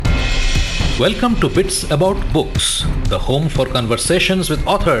Welcome to Bits About Books, the home for conversations with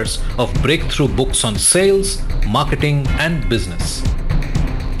authors of breakthrough books on sales, marketing, and business.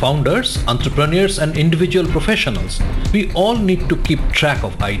 Founders, entrepreneurs, and individual professionals, we all need to keep track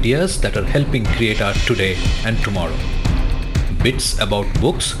of ideas that are helping create our today and tomorrow. Bits About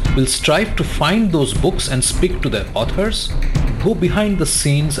Books will strive to find those books and speak to their authors, go behind the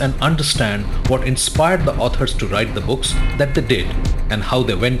scenes and understand what inspired the authors to write the books that they did and how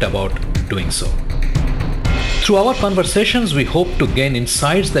they went about doing so. Through our conversations, we hope to gain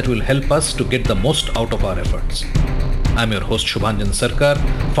insights that will help us to get the most out of our efforts. I'm your host Shubhanjan Sarkar,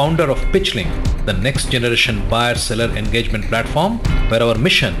 founder of PitchLink, the next generation buyer-seller engagement platform where our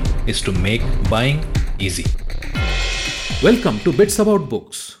mission is to make buying easy. Welcome to Bits About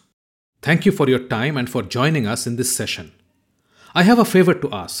Books. Thank you for your time and for joining us in this session. I have a favor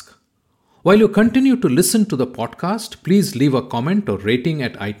to ask. While you continue to listen to the podcast, please leave a comment or rating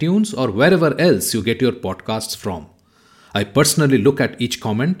at iTunes or wherever else you get your podcasts from. I personally look at each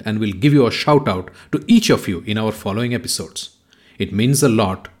comment and will give you a shout out to each of you in our following episodes. It means a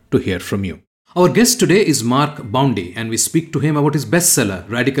lot to hear from you. Our guest today is Mark Boundy, and we speak to him about his bestseller,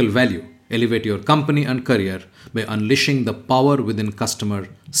 Radical Value: Elevate Your Company and Career by Unleashing the Power Within Customer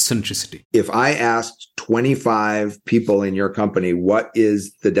Centricity. If I asked 25 people in your company, what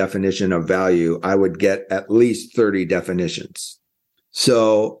is the definition of value, I would get at least 30 definitions.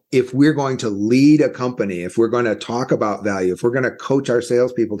 So if we're going to lead a company, if we're going to talk about value, if we're going to coach our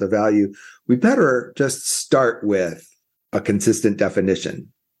salespeople to value, we better just start with a consistent definition.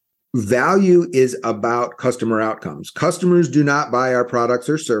 Value is about customer outcomes. Customers do not buy our products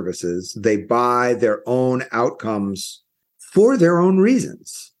or services. They buy their own outcomes for their own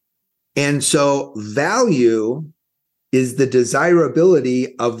reasons. And so value is the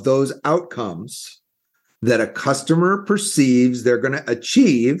desirability of those outcomes that a customer perceives they're going to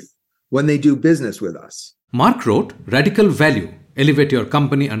achieve when they do business with us. Mark wrote Radical Value: Elevate Your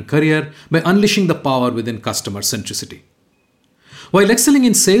Company and Career by Unleashing the Power Within Customer Centricity. While excelling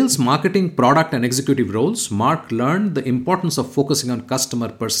in sales, marketing, product, and executive roles, Mark learned the importance of focusing on customer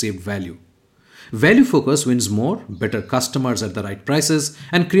perceived value. Value focus wins more, better customers at the right prices,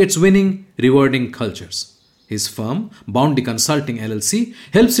 and creates winning, rewarding cultures. His firm, Boundy Consulting LLC,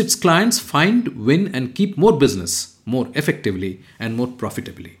 helps its clients find, win, and keep more business more effectively and more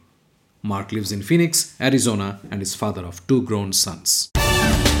profitably. Mark lives in Phoenix, Arizona, and is father of 2 grown sons.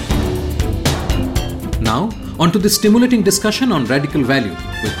 Now, on to the stimulating discussion on Radical Value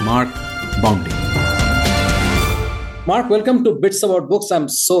with Mark Boundy. Mark, welcome to Bits About Books. I'm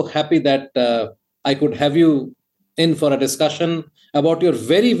so happy that I could have you in for a discussion about your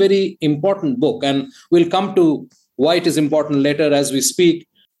very, very important book. And we'll come to why it is important later as we speak.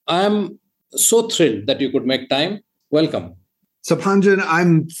 I'm so thrilled that you could make time. Welcome. Shubhanjan,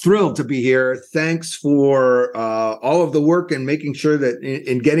 I'm thrilled to be here. Thanks for all of the work and making sure that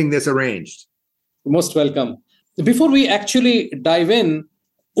in getting this arranged. Most welcome. Before we actually dive in,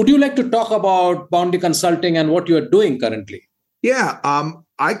 would you like to talk about Boundy Consulting and what you are doing currently? Yeah,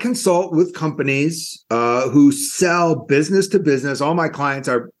 I consult with companies who sell business to business. All my clients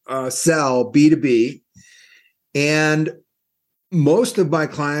are sell B2B. And most of my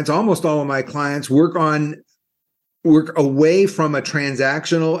clients, almost all of my clients, work away from a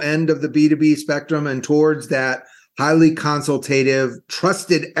transactional end of the B2B spectrum and towards that highly consultative,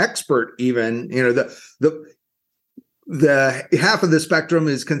 trusted expert. Even, the half of the spectrum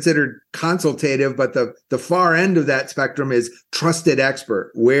is considered consultative, but the far end of that spectrum is trusted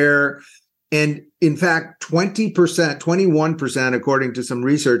expert. And in fact, 20%, 21%, according to some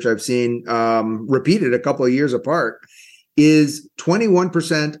research I've seen repeated a couple of years apart, is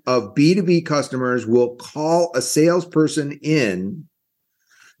 21% of B2B customers will call a salesperson in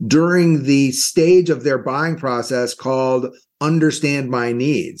during the stage of their buying process called Understand My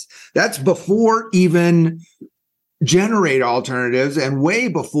Needs. That's before even generate alternatives and way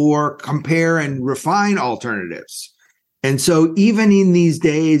before compare and refine alternatives. And so even in these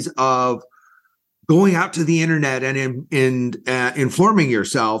days of going out to the internet and informing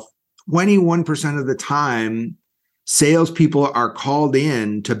yourself, 21% of the time, salespeople are called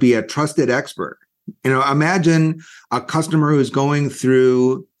in to be a trusted expert. Imagine a customer who's going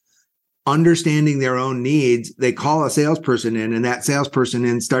through understanding their own needs. They call a salesperson in, and that salesperson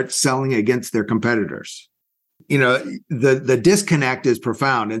in starts selling against their competitors. The disconnect is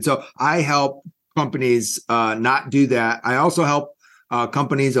profound. And so I help companies not do that. I also help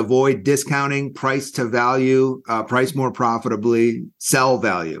companies avoid discounting, price to value, price more profitably, sell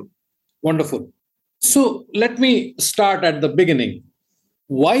value. Wonderful. So let me start at the beginning.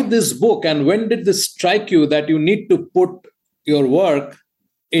 Why this book, and when did this strike you that you need to put your work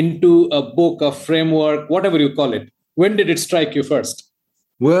into a book, a framework, whatever you call it? When did it strike you first?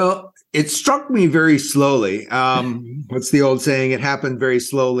 Well, it struck me very slowly. What's the old saying? It happened very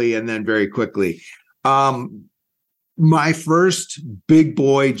slowly and then very quickly. My first big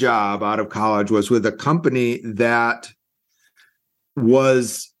boy job out of college was with a company that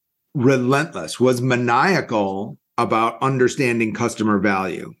was relentless, was maniacal about understanding customer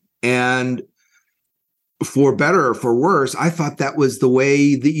value. And for better or for worse, I thought that was the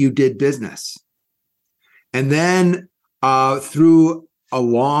way that you did business. And then through a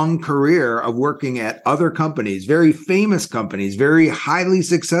long career of working at other companies, very famous companies, very highly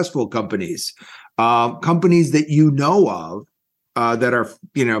successful companies, companies that you know of that are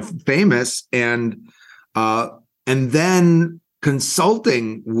famous, and then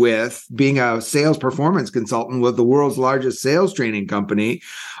consulting with being a sales performance consultant with the world's largest sales training company.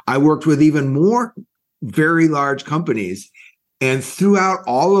 I worked with even more very large companies, and throughout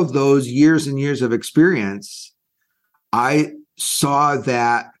all of those years and years of experience, I saw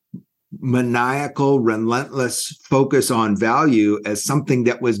that maniacal, relentless focus on value as something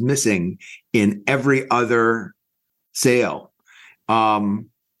that was missing in every other sale. Can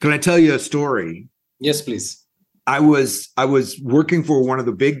I tell you a story? Yes, please. I was working for one of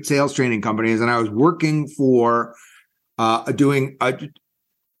the big sales training companies, and I was working for doing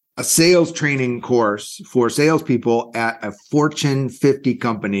a sales training course for salespeople at a Fortune 50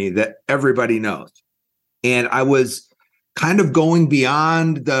 company that everybody knows. And I was kind of going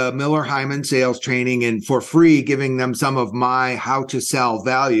beyond the Miller Heiman sales training and for free giving them some of my how to sell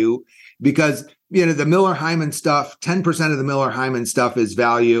value, because the Miller Heiman stuff, 10% of the Miller Heiman stuff is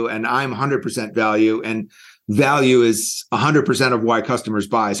value, and I'm 100% value, and value is 100% of why customers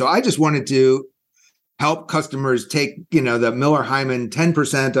buy. So I just wanted to help customers take, the Miller Heiman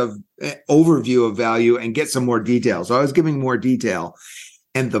 10% of overview of value and get some more detail. So I was giving more detail,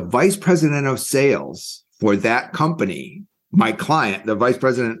 and the vice president of sales for that company, my client, the vice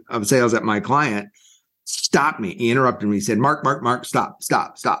president of sales at my client, stopped me. He interrupted me. He said, Mark, stop.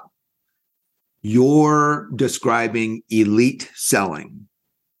 You're describing elite selling.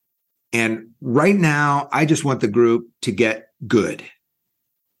 And right now, I just want the group to get good.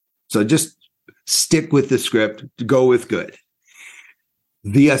 So just stick with the script, go with good.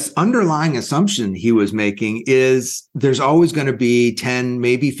 The underlying assumption he was making is there's always going to be 10,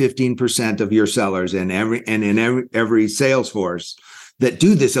 maybe 15% of your sellers in every sales force that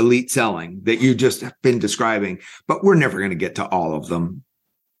do this elite selling that you just have been describing, but we're never going to get to all of them.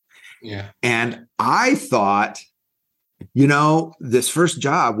 Yeah. And I thought, this first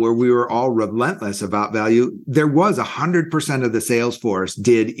job where we were all relentless about value, there was 100% of the sales force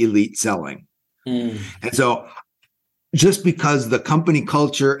did elite selling. And so just because the company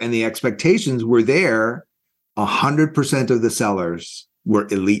culture and the expectations were there, 100% of the sellers were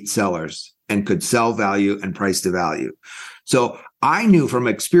elite sellers and could sell value and price to value. So I knew from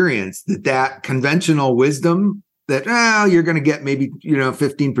experience that conventional wisdom that you're going to get maybe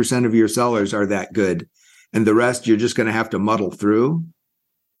 15% of your sellers are that good, and the rest you're just going to have to muddle through.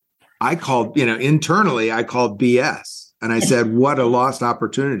 I called, internally, I called BS, and I said, what a lost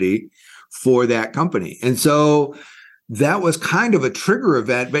opportunity for that company. And so that was kind of a trigger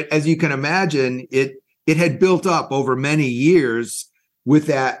event, but as you can imagine, it had built up over many years with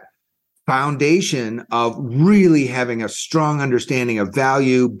that foundation of really having a strong understanding of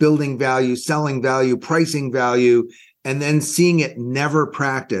value, building value, selling value, pricing value, and then seeing it never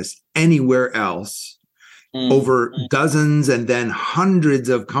practiced anywhere else over dozens and then hundreds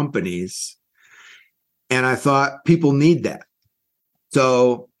of companies. And I thought people need that.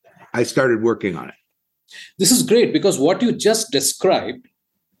 So I started working on it. This is great, because what you just described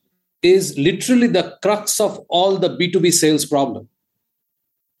is literally the crux of all the B2B sales problem.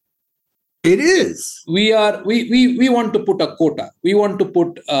 It is. We want to put a quota. We want to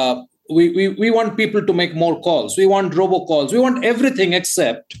put we want people to make more calls. We want robocalls. We want everything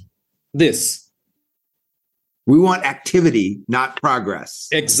except this. We want activity, not progress.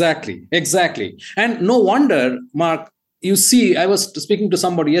 Exactly. And no wonder, Mark, you see, I was speaking to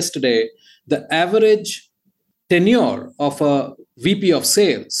somebody yesterday, the average tenure of a VP of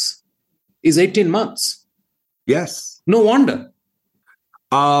sales is 18 months. Yes. No wonder.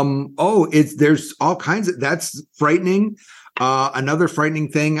 There's all kinds of, that's frightening. Another frightening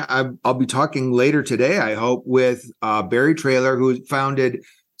thing, I'll be talking later today, I hope, with Barry Traylor, who founded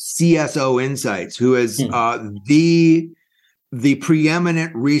CSO Insights, who is the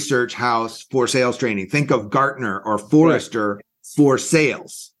preeminent research house for sales training. Think of Gartner or Forrester for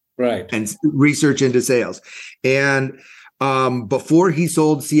sales, right? And research into sales. And before he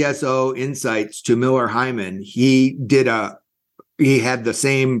sold CSO Insights to Miller Heiman, he did he had the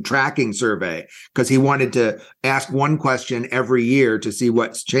same tracking survey because he wanted to ask one question every year to see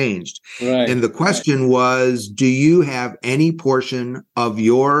what's changed. Right. And the question was, do you have any portion of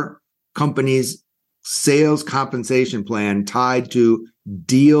your company's sales compensation plan tied to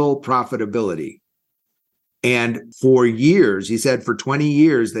deal profitability? And for years, he said for 20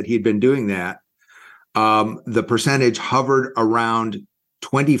 years that he'd been doing that, the percentage hovered around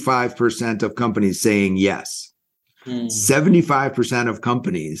 25% of companies saying yes. 75% of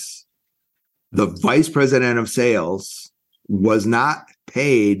companies, the vice president of sales was not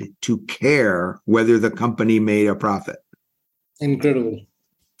paid to care whether the company made a profit. Incredible.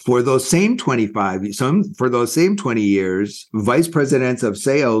 For those same 20 years, vice presidents of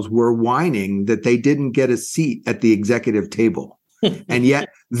sales were whining that they didn't get a seat at the executive table. And yet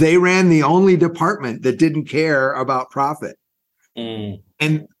they ran the only department that didn't care about profit.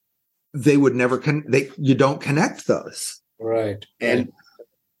 And they would never you don't connect those. Right. And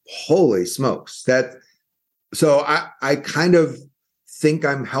holy smokes. So I kind of think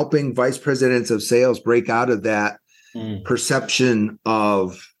I'm helping vice presidents of sales break out of that perception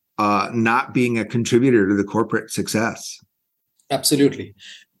of not being a contributor to the corporate success. Absolutely.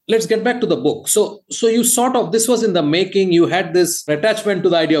 Let's get back to the book. So you sort of, this was in the making, you had this attachment to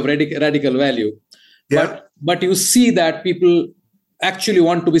the idea of radical value. Yeah. But you see that people actually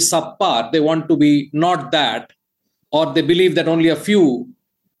want to be subpar. They want to be not that, or they believe that only a few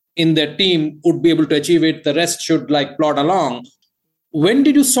in their team would be able to achieve it. The rest should like plod along. When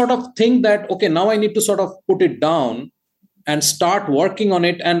did you sort of think that, okay, now I need to sort of put it down and start working on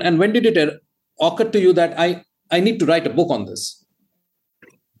it? And when did it occur to you that I need to write a book on this?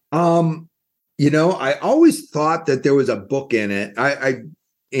 I always thought that there was a book in it.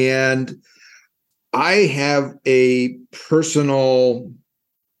 I have a personal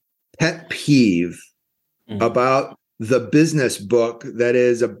pet peeve about the business book that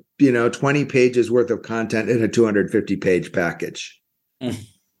is 20 pages worth of content in a 250 page package.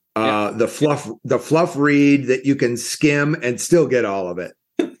 The fluff read that you can skim and still get all of it.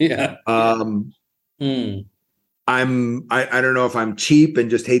 Yeah. I don't know if I'm cheap and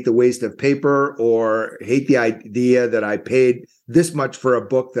just hate the waste of paper or hate the idea that I paid this much for a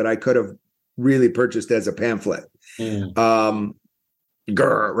book that I could have really purchased as a pamphlet. Right?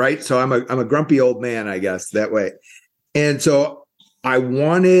 So I'm a grumpy old man, I guess, that way. And so I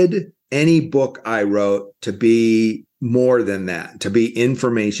wanted any book I wrote to be more than that, to be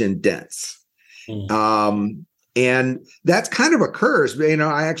information dense. And that's kind of a curse.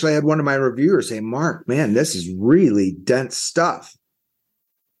 I actually had one of my reviewers say, Mark, man, this is really dense stuff.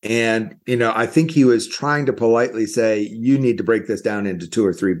 And, I think he was trying to politely say, you need to break this down into 2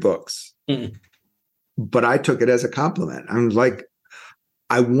 or 3 books. But I took it as a compliment. I was like,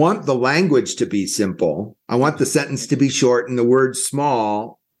 I want the language to be simple. I want the sentence to be short and the words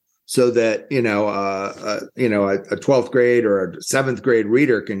small so that, a 12th grade or a 7th grade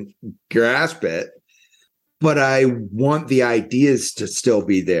reader can grasp it. But I want the ideas to still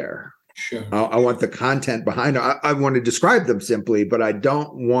be there. Sure. I want the content behind it. I want to describe them simply, but I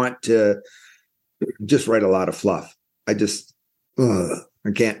don't want to just write a lot of fluff. I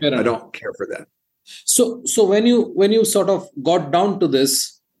can't. I don't care for that. So when you sort of got down to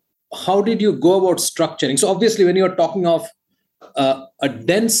this, how did you go about structuring? So obviously, when you're talking of a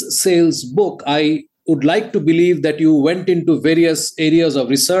dense sales book, I would like to believe that you went into various areas of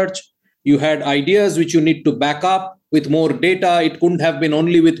research. You had ideas which you need to back up with more data. It couldn't have been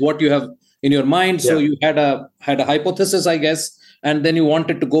only with what you have in your mind. So you had a hypothesis, I guess, and then you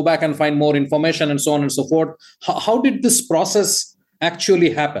wanted to go back and find more information and so on and so forth. How did this process actually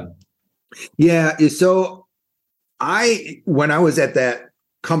happen? Yeah. So when I was at that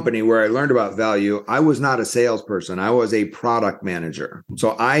company where I learned about value, I was not a salesperson. I was a product manager.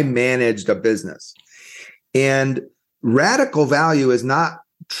 So I managed a business. And Radical Value is not,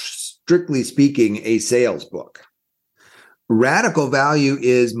 strictly speaking, a sales book. Radical Value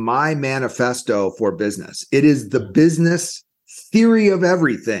is my manifesto for business. It is the business theory of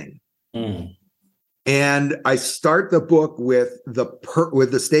everything. And I start the book with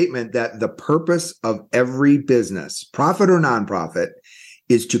the statement that the purpose of every business, profit or nonprofit,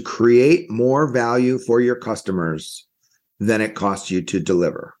 is to create more value for your customers than it costs you to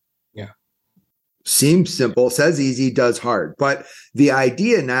deliver. Yeah. Seems simple, says easy, does hard. But the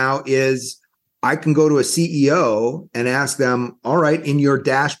idea now is I can go to a CEO and ask them, all right, in your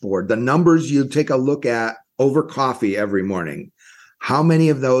dashboard, the numbers you take a look at over coffee every morning, how many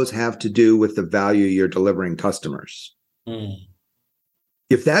of those have to do with the value you're delivering customers?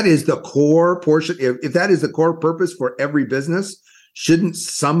 If that is the core portion, if that is the core purpose for every business, shouldn't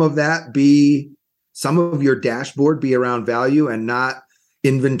some of that be some of your dashboard be around value and not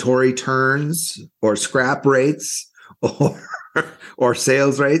inventory turns or scrap rates or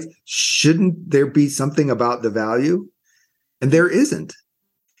sales rates? Shouldn't there be something about the value? And there isn't.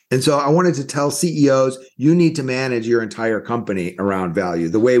 And so I wanted to tell CEOs, you need to manage your entire company around value,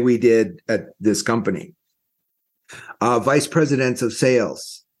 the way we did at this company. Vice presidents of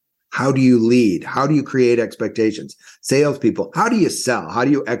sales, how do you lead? How do you create expectations? Salespeople, how do you sell? How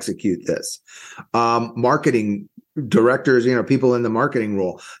do you execute this? Marketing directors, people in the marketing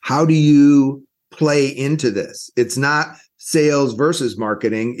role, how do you play into this? It's not sales versus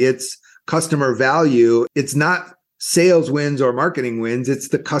marketing. It's customer value. It's not sales wins or marketing wins. It's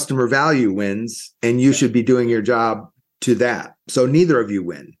the customer value wins, and you should be doing your job to that. So neither of you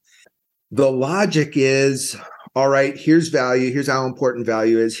win. The logic is, all right, here's value. Here's how important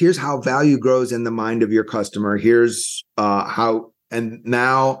value is. Here's how value grows in the mind of your customer. Here's how, and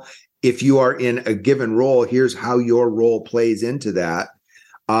now if you are in a given role, here's how your role plays into that.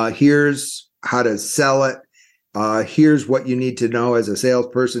 Here's how to sell it. Here's what you need to know as a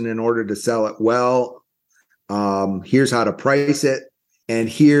salesperson in order to sell it well. Here's how to price it. And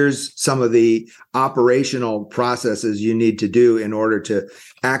here's some of the operational processes you need to do in order to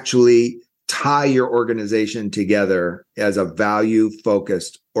actually tie your organization together as a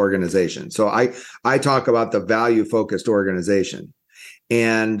value-focused organization. So I talk about the value-focused organization.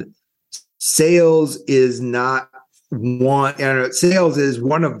 And sales is not one, and sales is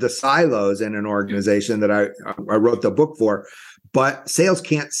one of the silos in an organization that I wrote the book for. But sales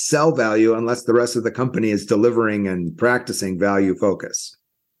can't sell value unless the rest of the company is delivering and practicing value focus.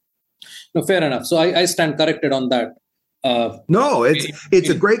 No, fair enough. So I stand corrected on that. No, it's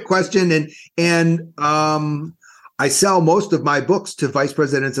a great question, and I sell most of my books to vice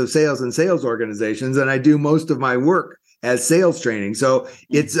presidents of sales and sales organizations, and I do most of my work as sales training. So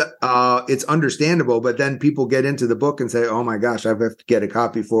it's understandable. But then people get into the book and say, "Oh my gosh, I have to get a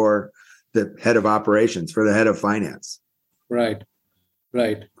copy for the head of operations, for the head of finance." Right.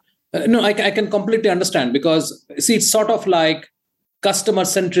 No, I can completely understand, because see, it's sort of like customer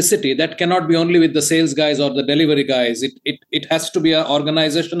centricity that cannot be only with the sales guys or the delivery guys. It has to be an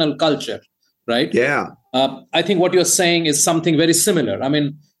organizational culture, right? Yeah. I think what you're saying is something very similar. I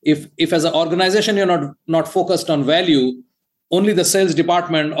mean, if as an organization you're not focused on value, only the sales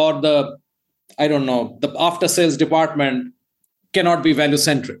department or the after sales department cannot be value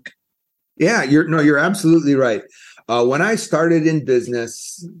centric. Yeah, you're absolutely right. When I started in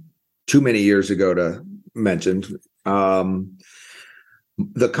business too many years ago to mention,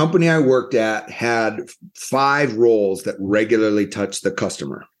 the company I worked at had 5 roles that regularly touched the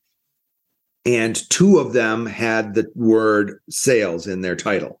customer. And 2 of them had the word sales in their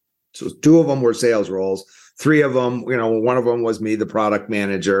title. So 2 of them were sales roles. 3 of them, one of them was me, the product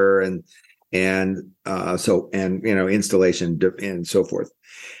manager, and installation and so forth.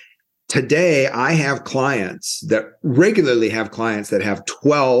 Today, I have clients that regularly have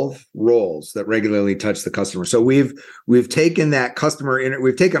 12 roles that regularly touch the customer. So we've taken that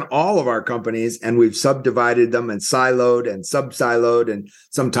we've taken all of our companies and we've subdivided them and siloed and sub-siloed and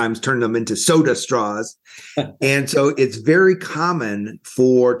sometimes turned them into soda straws. And so it's very common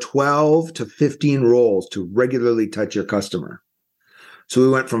for 12 to 15 roles to regularly touch your customer. So we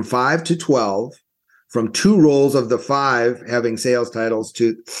went from 5 to 12. From 2 roles of the 5 having sales titles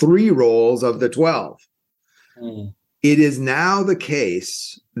to 3 roles of the 12. It is now the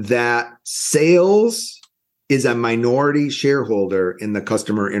case that sales is a minority shareholder in the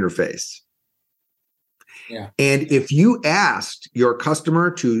customer interface. Yeah. And if you asked your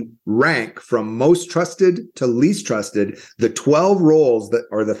customer to rank from most trusted to least trusted, the 12 roles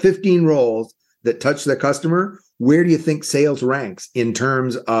or the 15 roles that touch the customer, where do you think sales ranks in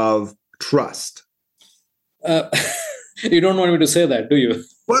terms of trust? You don't want me to say that, do you?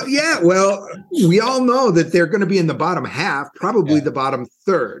 Well, yeah. Well, we all know that they're going to be in the bottom half, probably the bottom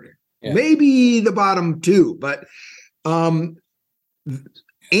third, maybe the bottom 2. But, and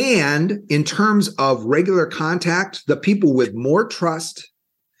in terms of regular contact, the people with more trust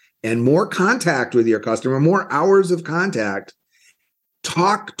and more contact with your customer, more hours of contact,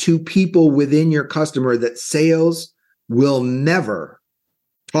 talk to people within your customer that sales will never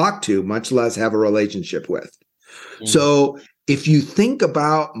talk to, much less have a relationship with. So if you think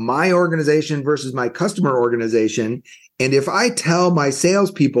about my organization versus my customer organization, and if I tell my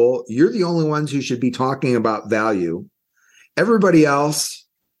salespeople, you're the only ones who should be talking about value, everybody else,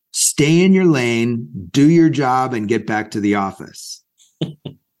 stay in your lane, do your job, and get back to the office.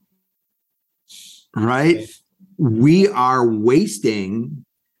 Right? We are wasting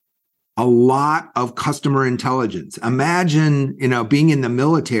a lot of customer intelligence. Imagine, being in the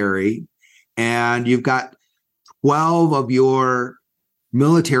military and you've got 12 of your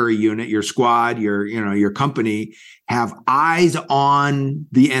military unit, your squad, your company have eyes on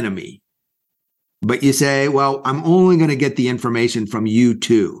the enemy. But you say, well, I'm only going to get the information from you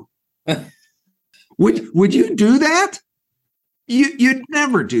two. Would you do that? You'd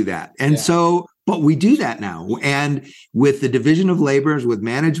never do that. And but we do that now. And with the division of labors, with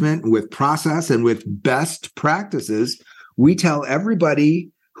management, with process, and with best practices, we tell everybody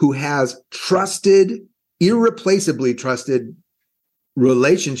who has trusted, irreplaceably trusted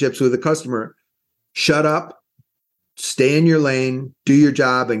relationships with the customer, shut up, stay in your lane, do your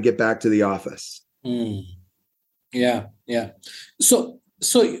job, and get back to the office. Yeah. So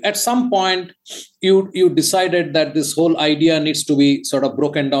at some point, you decided that this whole idea needs to be sort of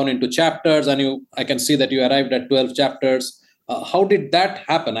broken down into chapters, and I can see that you arrived at 12 chapters. How did that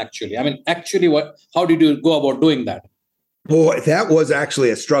happen, actually? I mean, how did you go about doing that? Boy, that was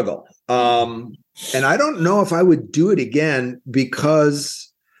actually a struggle. And I don't know if I would do it again,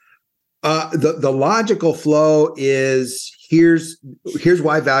 because the logical flow is here's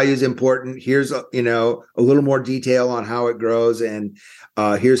why value is important. Here's a little more detail on how it grows, and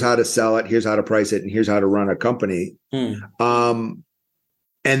here's how to sell it. Here's how to price it, and here's how to run a company. And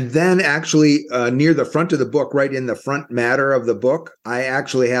then actually near the front of the book, right in the front matter of the book, I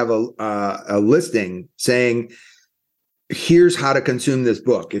actually have a listing saying, here's how to consume this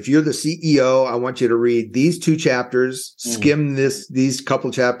book. If you're the CEO, I want you to read these 2 chapters, skim these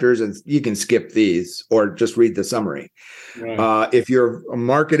couple chapters, and you can skip these or just read the summary. Right. If you're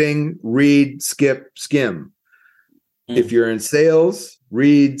marketing, read, skip, skim. If you're in sales,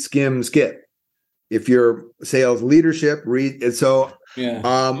 read, skim, skip. If you're sales leadership, read. And so,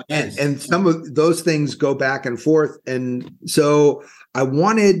 and some of those things go back and forth. And so I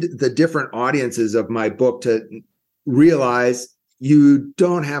wanted the different audiences of my book to realize you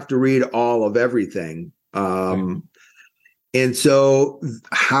don't have to read all of everything. And so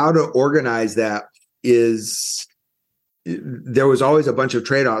how to organize that is, there was always a bunch of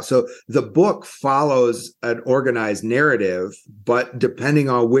trade-offs. So the book follows an organized narrative, but depending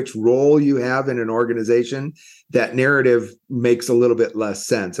on which role you have in an organization, that narrative makes a little bit less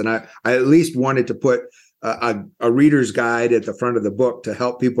sense. And I at least wanted to put a reader's guide at the front of the book to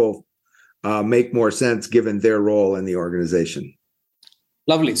help people make more sense given their role in the organization.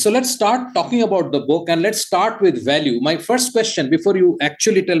 Lovely. So let's start talking about the book, and let's start with value. My first question, before you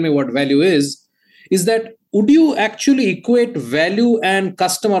actually tell me what value is that would you actually equate value and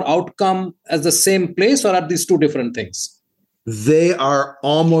customer outcome as the same place, or are these two different things? They are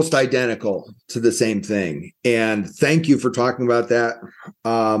almost identical to the same thing. And thank you for talking about that.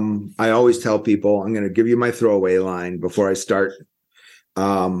 I always tell people, I'm going to give you my throwaway line before I start.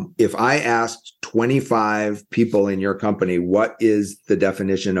 If I asked 25 people in your company, what is the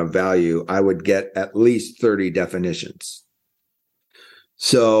definition of value, I would get at least 30 definitions.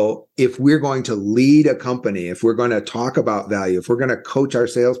 So if we're going to lead a company, if we're going to talk about value, if we're going to coach our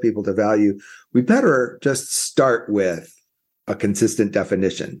salespeople to value, we better just start with a consistent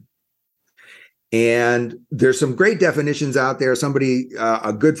definition. And there's some great definitions out there.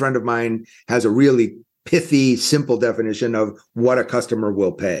 A good friend of mine has a really pithy, simple definition of what a customer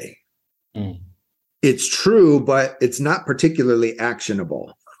will pay. It's true, but it's not particularly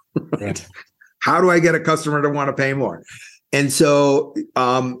actionable. Right? How do I get a customer to want to pay more? And so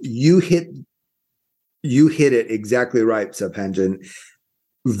you hit it exactly right, Sabhenjan.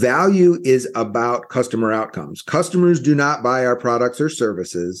 Value is about customer outcomes. Customers do not buy our products or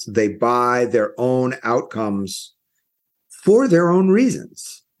services. They buy their own outcomes for their own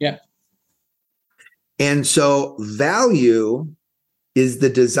reasons. Yeah. And so value is the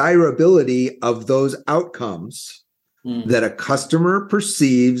desirability of those outcomes that a customer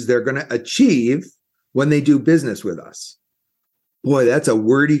perceives they're going to achieve when they do business with us. Boy, that's a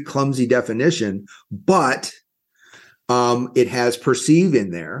wordy, clumsy definition, but it has perceive in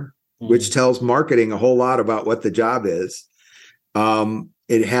there, which tells marketing a whole lot about what the job is.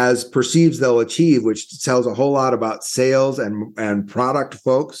 It has perceives they'll achieve, which tells a whole lot about sales and product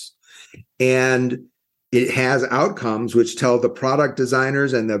folks. And it has outcomes, which tell the product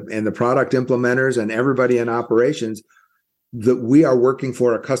designers and the product implementers and everybody in operations that we are working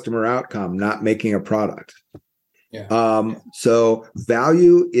for a customer outcome, not making a product. Yeah. So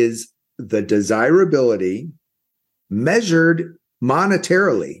value is the desirability measured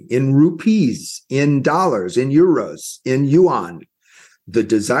monetarily in rupees, in dollars, in euros, in yuan, the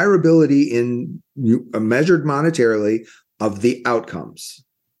desirability measured monetarily of the outcomes.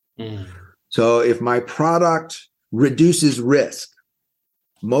 So if my product reduces risk,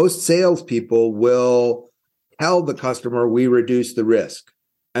 most salespeople will tell the customer we reduce the risk.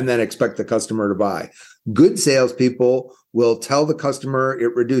 and then expect the customer to buy. Good salespeople will tell the customer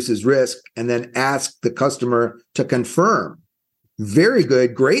it reduces risk and then ask the customer to confirm. Very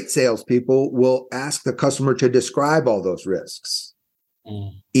good, great salespeople will ask the customer to describe all those risks.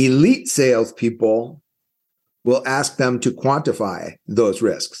 Elite salespeople will ask them to quantify those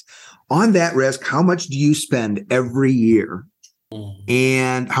risks. On that risk, how much do you spend every year?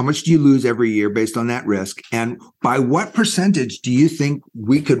 And how much do you lose every year based on that risk? And by what percentage do you think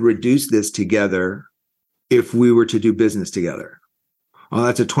we could reduce this together if we were to do business together? Well,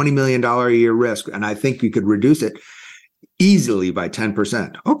 that's a $20 million a year risk. And I think you could reduce it easily by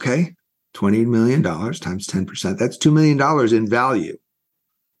 10%. Okay, $20 million times 10%. That's $2 million in value.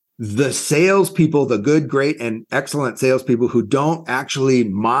 The salespeople, the good, great, and excellent salespeople who don't actually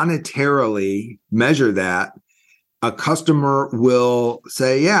monetarily measure that, a customer will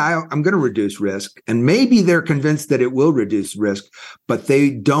say, yeah, I'm going to reduce risk. And maybe they're convinced that it will reduce risk, but they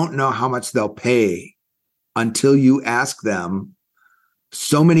don't know how much they'll pay until you ask them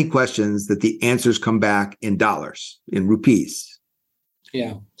so many questions that the answers come back in dollars, in rupees.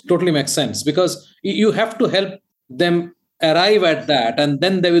 Yeah, totally makes sense, because you have to help them arrive at that, and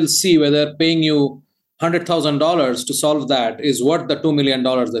then they will see whether paying you $100,000 to solve that is worth the $2 million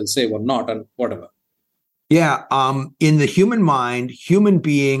they'll save or not, and whatever. Yeah. In the human mind, human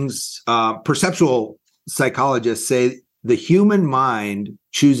beings, perceptual psychologists say the human mind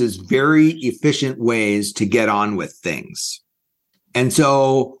chooses very efficient ways to get on with things. And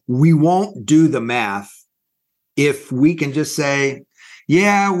so we won't do the math if we can just say,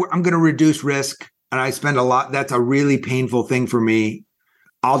 yeah, I'm going to reduce risk and I spend a lot. That's a really painful thing for me.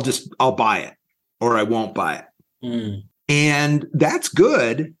 I'll buy it or I won't buy it. And that's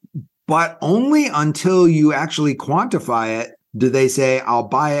good. But only until you actually quantify it do they say, I'll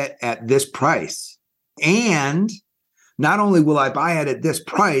buy it at this price. And not only will I buy it at this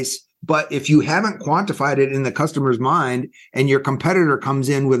price, but if you haven't quantified it in the customer's mind and your competitor comes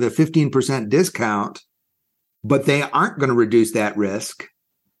in with a 15% discount, but they aren't going to reduce that risk,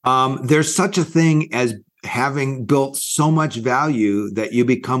 there's such a thing as having built so much value that you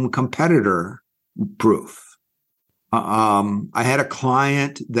become competitor proof. I had a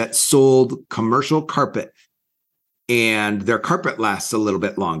client that sold commercial carpet, and their carpet lasts a little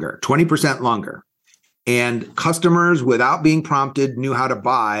bit longer, 20% longer. And customers, without being prompted, knew how to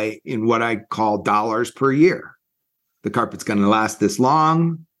buy in what I call dollars per year. The carpet's going to last this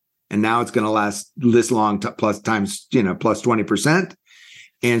long, and now it's going to last this long plus 20%.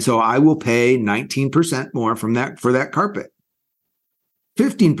 And so I will pay 19% more for that carpet.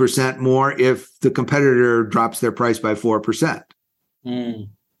 15% more if the competitor drops their price by 4%.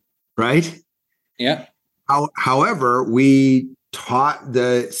 Right? Yeah. However, we taught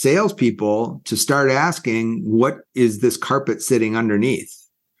the salespeople to start asking, what is this carpet sitting underneath?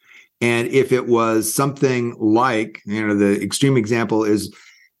 And if it was something like, the extreme example is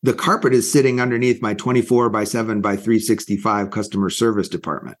the carpet is sitting underneath my 24/7/365 customer service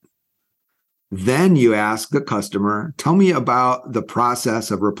department. Then you ask the customer, tell me about the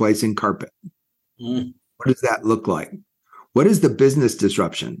process of replacing carpet. What does that look like? What is the business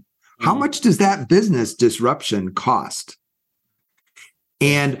disruption? How much does that business disruption cost?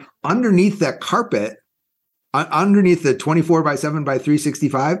 And underneath that carpet, underneath the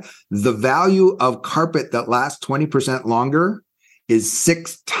 24/7/365, the value of carpet that lasts 20% longer is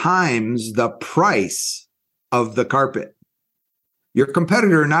 6 times the price of the carpet. Your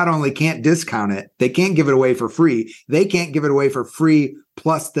competitor not only can't discount it, they can't give it away for free. They can't give it away for free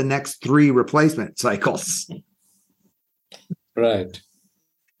plus the next 3 replacement cycles. Right.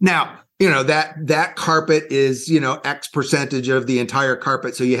 Now, that carpet is, X percentage of the entire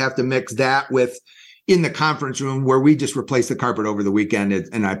carpet. So you have to mix that with in the conference room where we just replace the carpet over the weekend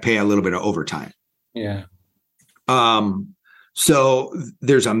and I pay a little bit of overtime. Yeah. So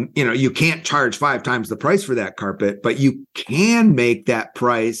there's you can't charge 5 times the price for that carpet, but you can make that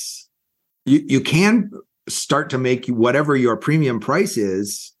price. You can start to make whatever your premium price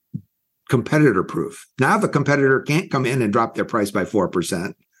is competitor proof. Now the competitor can't come in and drop their price by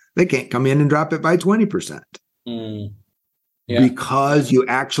 4%. They can't come in and drop it by 20%. Because you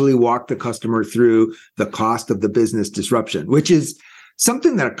actually walk the customer through the cost of the business disruption, which is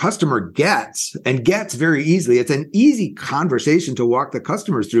something that a customer gets very easily. It's an easy conversation to walk the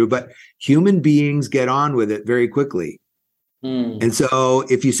customers through, but human beings get on with it very quickly. And so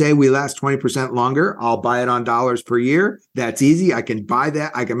if you say we last 20% longer, I'll buy it on dollars per year. That's easy. I can buy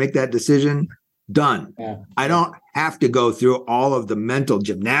that. I can make that decision. Done. Yeah. I don't have to go through all of the mental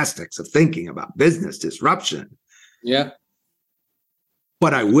gymnastics of thinking about business disruption. Yeah.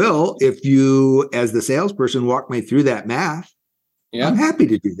 But I will if you, as the salesperson, walk me through that math. I'm happy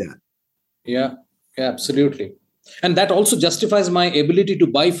to do that. Yeah, absolutely. And that also justifies my ability to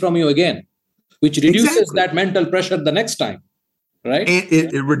buy from you again, which reduces that mental pressure the next time, right? And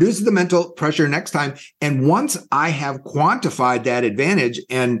it reduces the mental pressure next time. And once I have quantified that advantage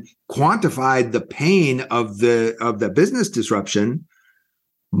and quantified the pain of the business disruption,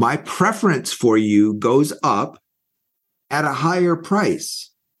 my preference for you goes up at a higher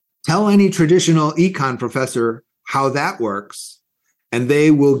price. Tell any traditional econ professor how that works, and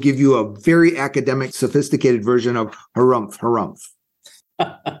they will give you a very academic, sophisticated version of harumph, harumph.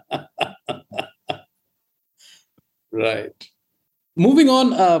 Right. Moving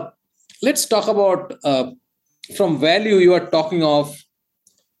on, let's talk about from value, you are talking of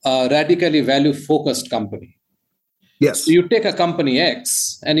a radically value-focused company. Yes. So you take a company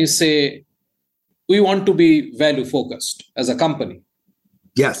X and you say, we want to be value-focused as a company.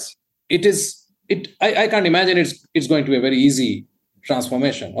 Yes. I can't imagine it's going to be a very easy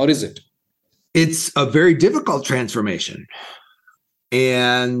transformation, or is it? It's a very difficult transformation.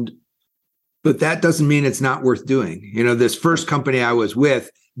 But that doesn't mean it's not worth doing. This first company I was with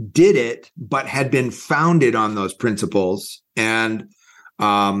did it, but had been founded on those principles. And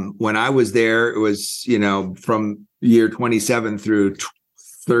when I was there, it was, from year 27 through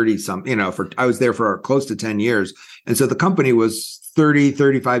 30 something, I was there for close to 10 years. And so the company was 30,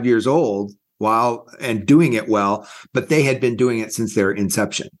 35 years old and doing it well, but they had been doing it since their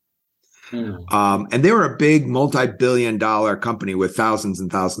inception. And they were a big multi-billion-dollar company with thousands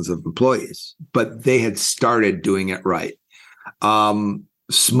and thousands of employees, but they had started doing it right.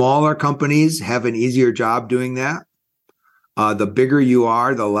 Smaller companies have an easier job doing that. The bigger you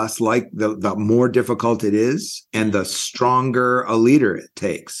are, the less the more difficult it is, and the stronger a leader it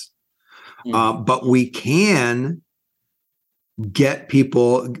takes. But we can get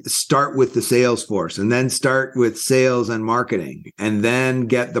people, start with the sales force, and then start with sales and marketing, and then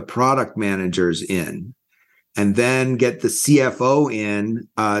get the product managers in, and then get the CFO in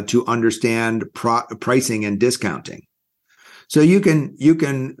to understand pricing and discounting. So you don't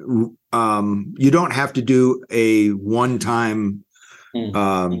have to do a one-time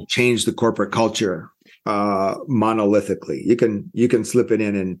change the corporate culture monolithically. You can slip it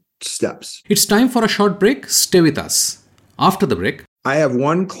in steps. It's time for a short break. Stay with us. After the break, I have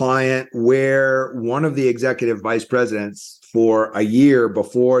one client where one of the executive vice presidents, for a year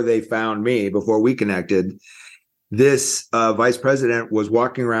before they found me, before we connected, this vice president was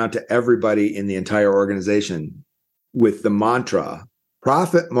walking around to everybody in the entire organization with the mantra,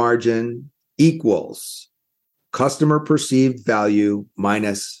 profit margin equals customer perceived value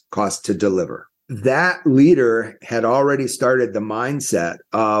minus cost to deliver. That leader had already started the mindset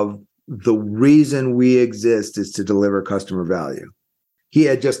of the reason we exist is to deliver customer value. He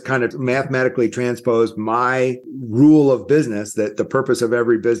had just kind of mathematically transposed my rule of business that the purpose of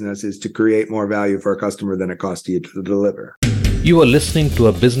every business is to create more value for a customer than it costs you to deliver. You are listening to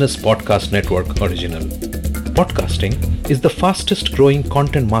a Business Podcast Network original. Podcasting is the fastest growing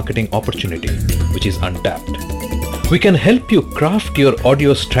content marketing opportunity, which is untapped. We can help you craft your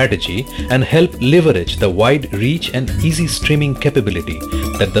audio strategy and help leverage the wide reach and easy streaming capability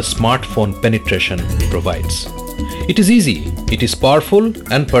that the smartphone penetration provides. It is easy, it is powerful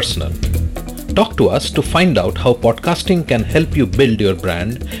and personal. Talk to us to find out how podcasting can help you build your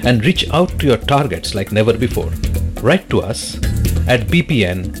brand and reach out to your targets like never before. Write to us at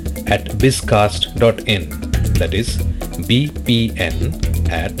bpn@bizcast.in. That is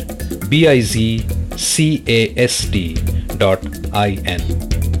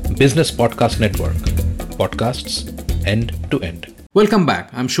bpn@bizcast.in. Business Podcast Network. Podcasts end to end. Welcome back.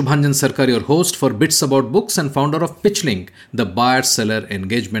 I'm Shubhanjan Sarkar, your host for Bits About Books and founder of PitchLink, the buyer-seller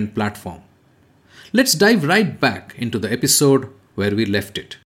engagement platform. Let's dive right back into the episode where we left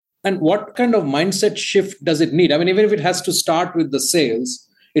it. And what kind of mindset shift does it need? I mean, even if it has to start with the sales,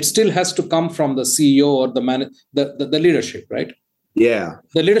 it still has to come from the CEO or the leadership, right? Yeah.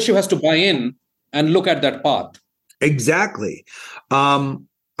 The leadership has to buy in and look at that path. Exactly.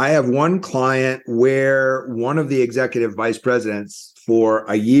 I have one client where one of the executive vice presidents, for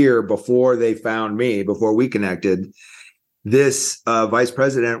a year before they found me, before we connected, this vice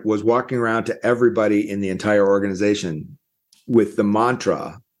president was walking around to everybody in the entire organization with the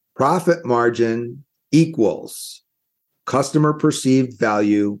mantra, profit margin equals customer perceived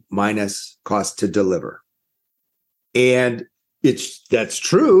value minus cost to deliver. And that's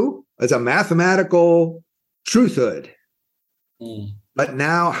true. It's a mathematical truthhood. But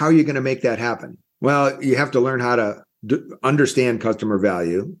now, how are you going to make that happen? Well, you have to learn how to understand customer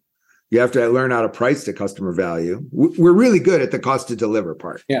value. You have to learn how to price to customer value. We're really good at the cost to deliver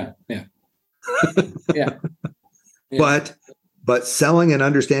part. Yeah. But but selling and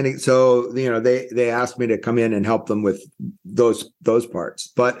understanding. So, they asked me to come in and help them with those parts.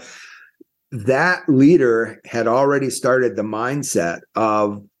 But that leader had already started the mindset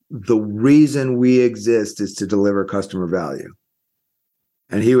of the reason we exist is to deliver customer value.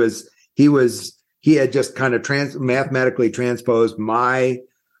 And he had just kind of mathematically transposed my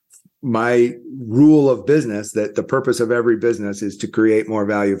rule of business, that the purpose of every business is to create more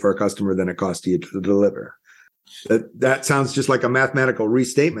value for a customer than it costs you to deliver. That sounds just like a mathematical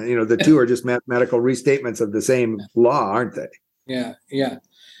restatement. The two are just mathematical restatements of the same law, aren't they? Yeah.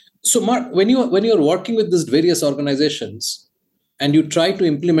 So, Mark, when you're working with these various organizations and you try to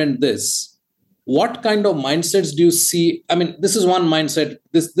implement this, what kind of mindsets do you see? I mean, this is one mindset.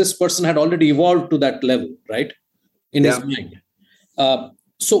 This person had already evolved to that level, right? In his mind.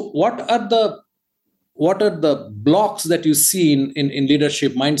 So what are the blocks that you see in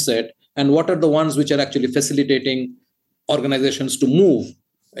leadership mindset, and what are the ones which are actually facilitating organizations to move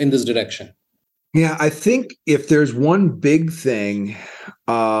in this direction? Yeah, I think if there's one big thing,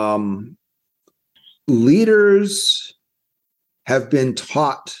 leaders have been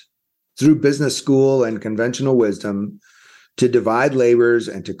taught through business school and conventional wisdom to divide labors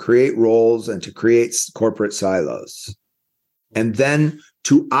and to create roles and to create corporate silos, and then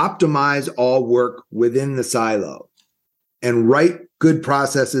to optimize all work within the silo and write good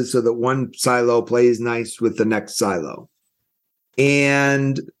processes so that one silo plays nice with the next silo.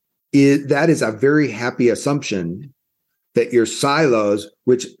 And that is a very happy assumption that your silos,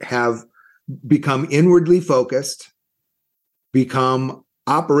 which have become inwardly focused, become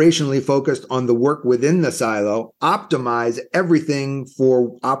operationally focused on the work within the silo, optimize everything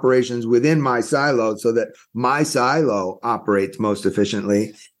for operations within my silo so that my silo operates most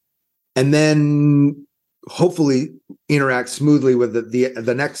efficiently, and then hopefully interact smoothly with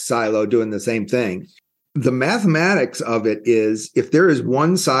the next silo doing the same thing. The mathematics of it is, if there is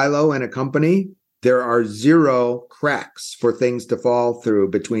one silo in a company, there are 0 cracks for things to fall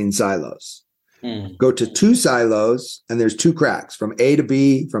through between silos. Go to 2 silos and there's 2 cracks from A to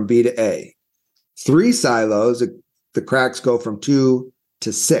B, from B to A. 3 silos, the cracks go from 2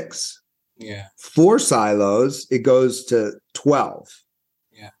 to 6. 4 silos, it goes to 12.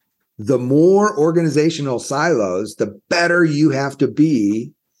 The more organizational silos, the better you have to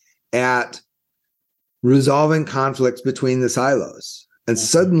be at resolving conflicts between the silos. And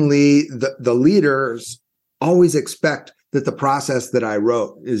suddenly the leaders always expect that the process that I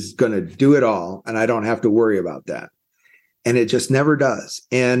wrote is going to do it all, and I don't have to worry about that. And it just never does.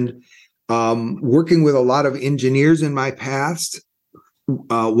 And working with a lot of engineers in my past,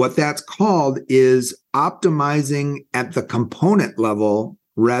 what that's called is optimizing at the component level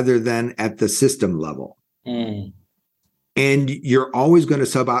rather than at the system level. And you're always going to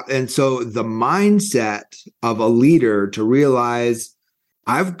sub out. And so the mindset of a leader to realize,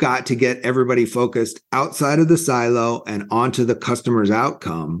 I've got to get everybody focused outside of the silo and onto the customer's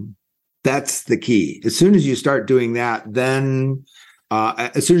outcome. That's the key. As soon as you start doing that, then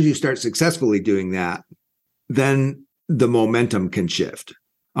as soon as you start successfully doing that, then the momentum can shift.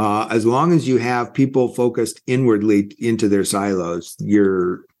 As long as you have people focused inwardly into their silos,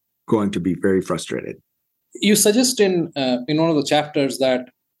 you're going to be very frustrated. You suggest in one of the chapters that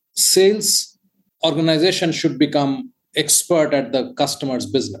sales organization should become expert at the customer's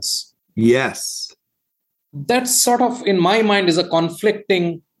business. Yes. That sort of, in my mind, is a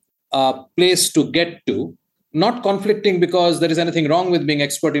conflicting place to get to. Not conflicting because there is anything wrong with being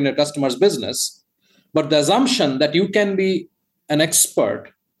expert in a customer's business, but the assumption that you can be an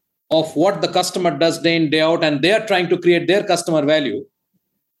expert of what the customer does day in, day out, and they are trying to create their customer value,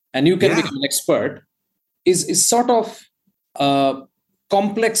 and you can become an expert, is sort of a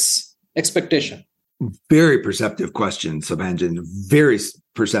complex expectation. Very perceptive question, Subhanjan. Very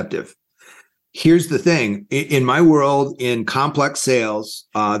perceptive. Here's the thing. In my world, in complex sales,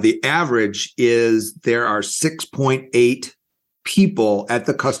 the average is there are 6.8 people at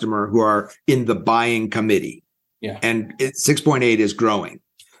the customer who are in the buying committee. And 6.8 is growing.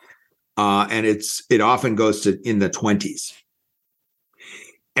 And it often goes to in the 20s.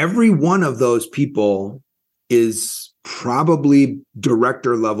 Every one of those people is probably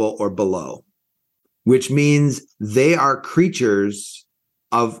director level or below, which means they are creatures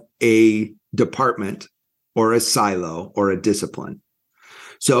of a department or a silo or a discipline.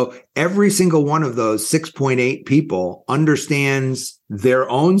 So every single one of those 6.8 people understands their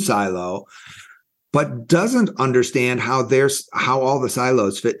own silo, but doesn't understand how all the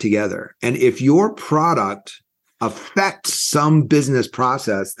silos fit together. And if your product affects some business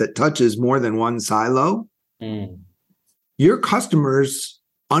process that touches more than one silo, your customers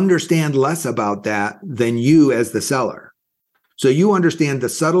understand less about that than you as the seller. So you understand the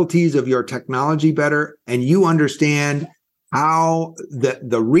subtleties of your technology better, and you understand how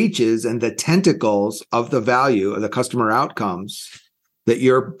the reaches and the tentacles of the value of the customer outcomes that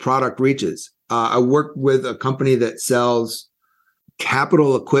your product reaches. I work with a company that sells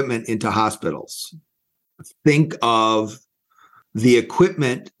capital equipment into hospitals. Think of the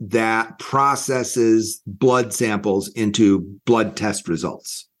equipment that processes blood samples into blood test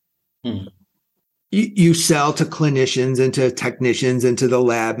results. You sell to clinicians and to technicians and to the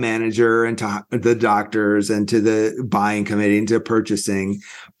lab manager and to the doctors and to the buying committee and to purchasing,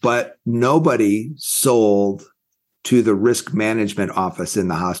 but nobody sold to the risk management office in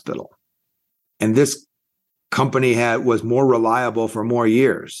the hospital. And this company was more reliable for more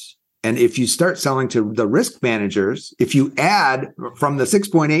years. And if you start selling to the risk managers, if you add from the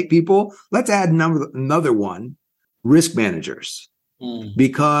 6.8 people, let's add another one, risk managers,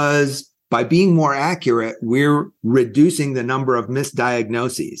 because by being more accurate, we're reducing the number of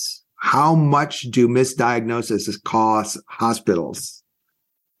misdiagnoses. How much do misdiagnoses cost hospitals?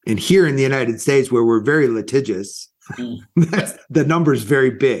 And here in the United States, where we're very litigious, the number is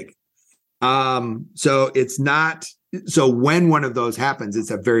very big. So when one of those happens,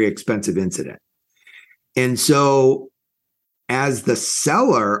 it's a very expensive incident. And so as the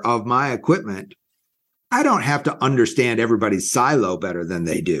seller of my equipment, I don't have to understand everybody's silo better than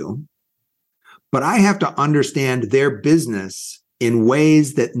they do. But I have to understand their business in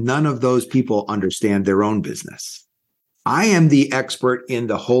ways that none of those people understand their own business. I am the expert in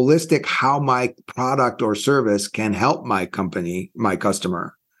the holistic how my product or service can help my company, my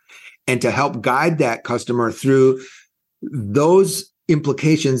customer, and to help guide that customer through those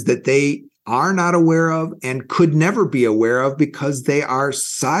implications that they are not aware of and could never be aware of because they are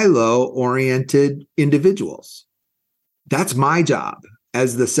silo-oriented individuals. That's my job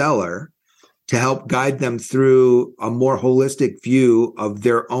as the seller, to help guide them through a more holistic view of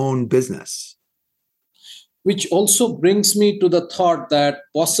their own business. Which also brings me to the thought that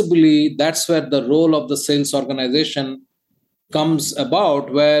possibly that's where the role of the sales organization comes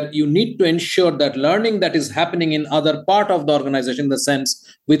about, where you need to ensure that learning that is happening in other part of the organization, in the sense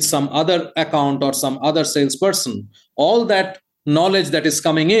with some other account or some other salesperson, all that knowledge that is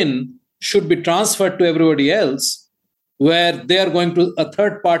coming in should be transferred to everybody else, where they are going to a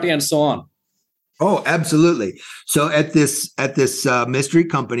third party and so on. Oh, absolutely. So at this mystery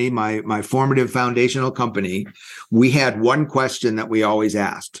company, my formative foundational company, we had one question that we always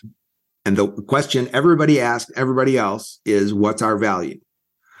asked. And the question everybody asked everybody else is, what's our value?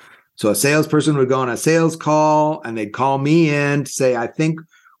 So a salesperson would go on a sales call and they'd call me in to say, I think,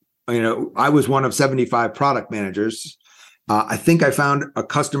 I was one of 75 product managers. I think I found a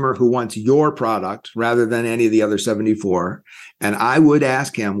customer who wants your product rather than any of the other 74. And I would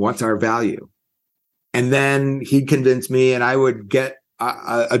ask him, what's our value? And then he'd convince me, and I would get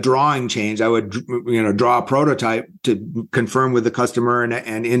a drawing change. I would, draw a prototype to confirm with the customer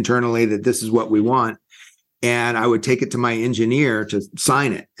and internally that this is what we want. And I would take it to my engineer to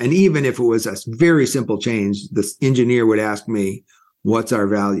sign it. And even if it was a very simple change, the engineer would ask me, what's our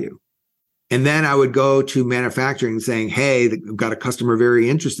value? And then I would go to manufacturing saying, hey, we've got a customer very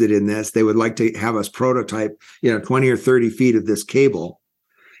interested in this. They would like to have us prototype, 20 or 30 feet of this cable.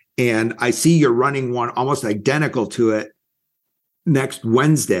 And I see you're running one almost identical to it next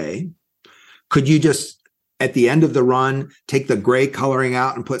Wednesday. Could you just, at the end of the run, take the gray coloring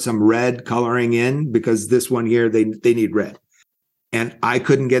out and put some red coloring in? Because this one here, they need red. And I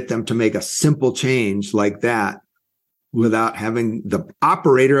couldn't get them to make a simple change like that without having the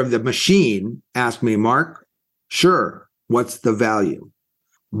operator of the machine ask me, Mark, sure, what's the value?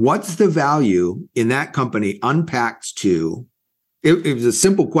 What's the value in that company unpacked to? It was a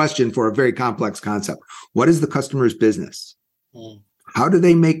simple question for a very complex concept. What is the customer's business? How do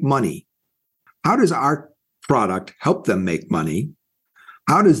they make money? How does our product help them make money?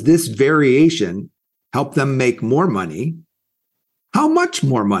 How does this variation help them make more money? How much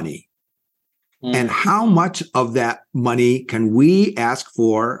more money? And how much of that money can we ask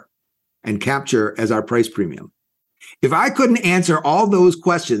for and capture as our price premium? If I couldn't answer all those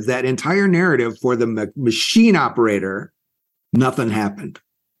questions, that entire narrative for the machine operator, nothing happened.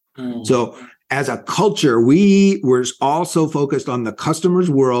 So as a culture, we were also focused on the customer's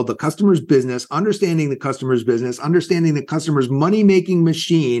world, the customer's business, understanding the customer's business, understanding the customer's money-making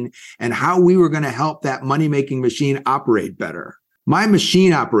machine, and how we were going to help that money-making machine operate better. My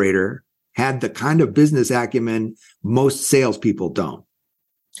machine operator had the kind of business acumen most salespeople don't.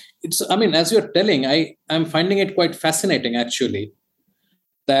 As you're telling, I'm finding it quite fascinating, actually,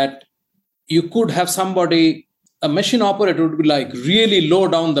 that you could have somebody, a machine operator would be like really low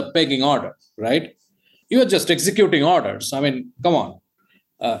down the pegging order, right? you're just executing orders. I mean, come on.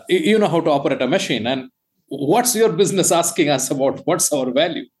 You know how to operate a machine. And what's your business asking us about what's our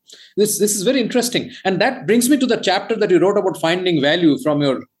value? This is very interesting. And that brings me to the chapter that you wrote about finding value from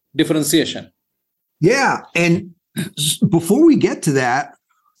your differentiation. Yeah. And before we get to that,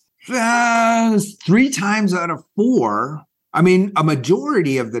 3 times out of 4, I mean, a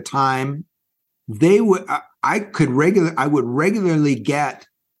majority of the time, I would regularly get,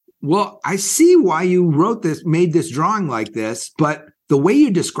 well, I see why you made this drawing like this, but the way you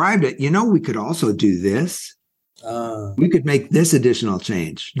described it, we could also do this. We could make this additional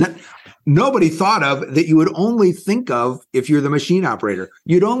change that nobody thought of, that you would only think of if you're the machine operator.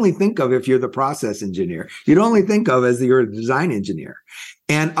 You'd only think of if you're the process engineer. You'd only think of as you're a design engineer.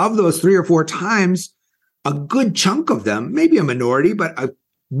 And of those 3 or 4 times, a good chunk of them, maybe a minority, but a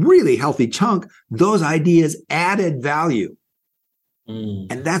really healthy chunk, those ideas added value.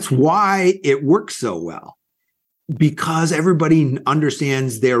 And that's why it works so well, because everybody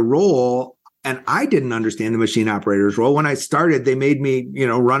understands their role. And I didn't understand the machine operator's role. When I started, they made me,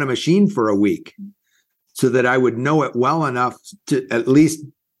 run a machine for a week so that I would know it well enough to at least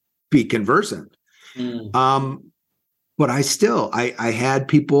be conversant. But I had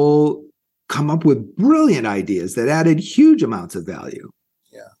people come up with brilliant ideas that added huge amounts of value.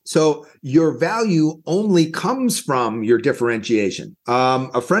 Yeah. So your value only comes from your differentiation.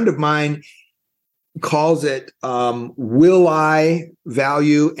 A friend of mine calls it will I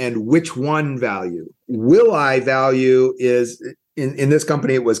value and which one value. Will I value is, in this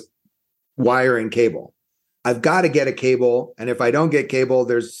company, it was wire and cable. I've got to get a cable, and if I don't get cable,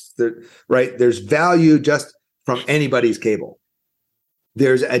 there's value just from anybody's cable.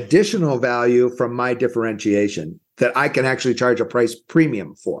 There's additional value from my differentiation that I can actually charge a price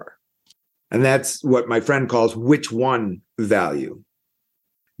premium for. And that's what my friend calls which one value.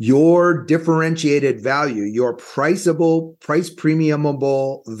 Your differentiated value, your price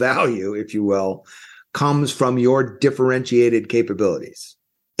premiumable value, if you will, comes from your differentiated capabilities.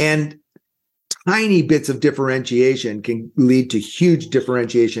 And tiny bits of differentiation can lead to huge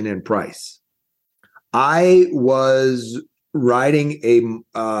differentiation in price. I was riding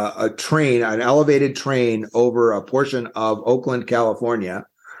a train, an elevated train over a portion of Oakland, California,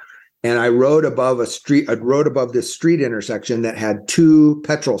 and I rode above this street intersection that had 2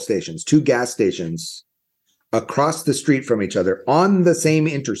 petrol stations, 2 gas stations across the street from each other on the same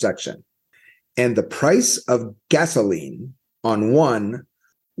intersection. And the price of gasoline on one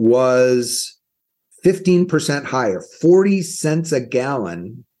was 15% higher, 40 cents a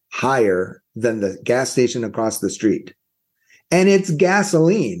gallon higher than the gas station across the street. And it's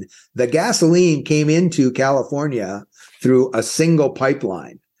gasoline. The gasoline came into California through a single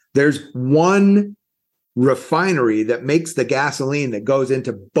pipeline. There's one refinery that makes the gasoline that goes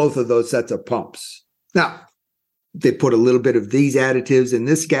into both of those sets of pumps. Now, they put a little bit of these additives in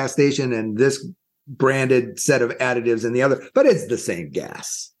this gas station and this branded set of additives in the other, but it's the same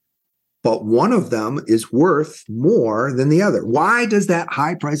gas. But one of them is worth more than the other. Why does that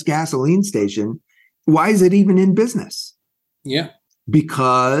high-priced gasoline station, why is it even in business? Yeah.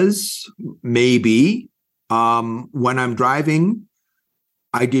 Because maybe when I'm driving,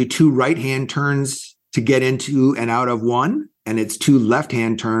 I do 2 right-hand turns to get into and out of one, and it's 2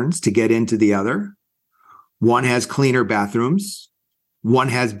 left-hand turns to get into the other. One has cleaner bathrooms. One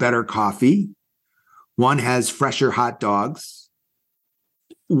has better coffee. One has fresher hot dogs.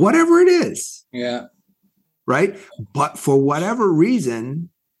 Whatever it is. Yeah. Right? But for whatever reason,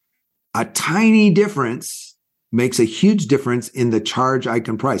 a tiny difference makes a huge difference in the charge I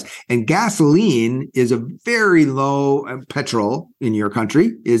can price. And gasoline is a very low, petrol in your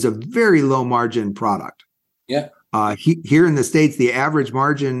country is a very low margin product. Yeah. Here in the States, the average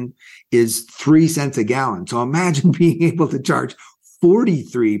margin is 3 cents a gallon. So imagine being able to charge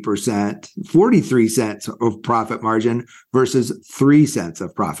 43 cents of profit margin versus 3 cents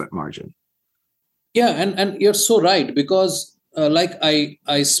of profit margin. Yeah. And you're so right, because like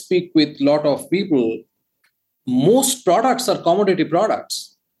I speak with a lot of people, most products are commodity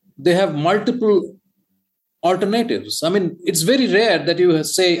products. They have multiple alternatives. I mean, it's very rare that you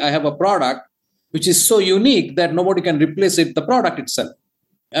say, I have a product which is so unique that nobody can replace it, the product itself.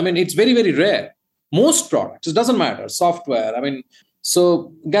 I mean, it's very, very rare. Most products, it doesn't matter, software. I mean,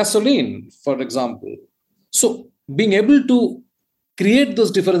 so gasoline, for example. So being able to create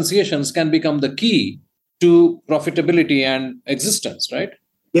those differentiations can become the key to profitability and existence, right?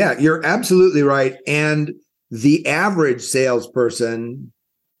 Yeah, you're absolutely right. And the average salesperson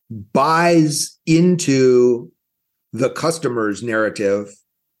buys into the customer's narrative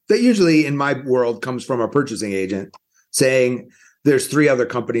that usually in my world comes from a purchasing agent saying there's 3 other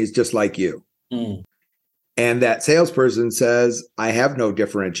companies just like you. And that salesperson says, I have no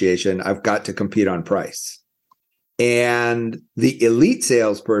differentiation. I've got to compete on price. And the elite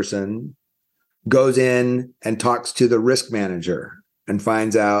salesperson goes in and talks to the risk manager and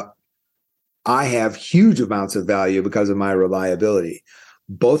finds out, I have huge amounts of value because of my reliability.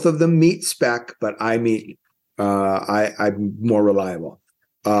 Both of them meet spec, but I'm more reliable.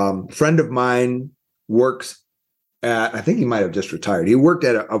 Friend of mine works at, I think he might have just retired. He worked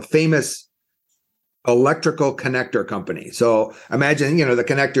at a famous electrical connector company. So imagine, the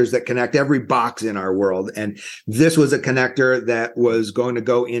connectors that connect every box in our world. And this was a connector that was going to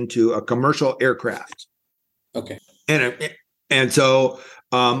go into a commercial aircraft. Okay. And so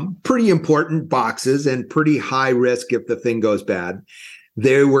pretty important boxes and pretty high risk if the thing goes bad.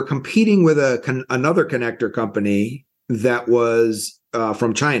 They were competing with another connector company that was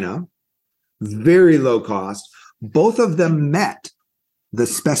from China, very low cost. Both of them met the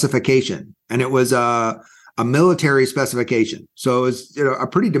specification, and it was a military specification. So it was a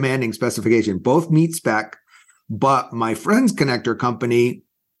pretty demanding specification. Both meet spec, but my friend's connector company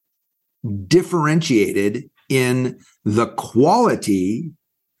differentiated in the quality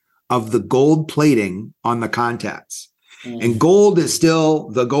of the gold plating on the contacts. And gold is still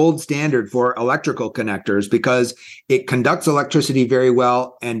the gold standard for electrical connectors because it conducts electricity very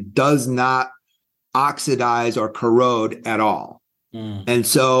well and does not oxidize or corrode at all. And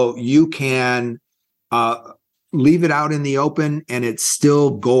so you can leave it out in the open and it's still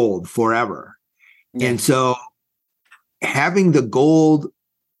gold forever. And so having the gold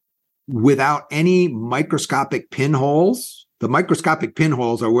without any microscopic pinholes, the microscopic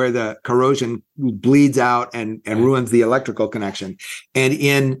pinholes are where the corrosion bleeds out and ruins the electrical connection.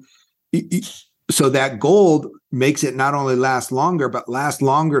 And so that gold makes it not only last longer, but last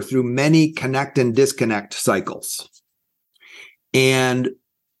longer through many connect and disconnect cycles. And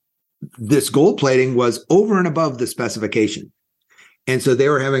this gold plating was over and above the specification. And so they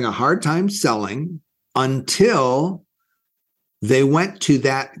were having a hard time selling until they went to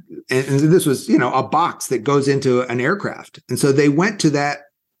that, and this was, a box that goes into an aircraft. And so they went to that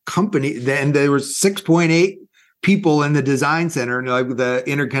company, and there were 6.8 people in the design center, and like the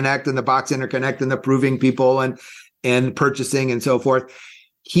interconnect and the box interconnect and the proving people and purchasing and so forth.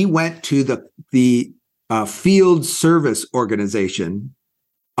 He went to the field service organization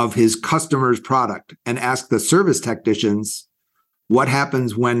of his customer's product and asked the service technicians, what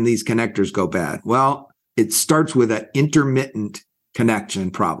happens when these connectors go bad? Well, it starts with an intermittent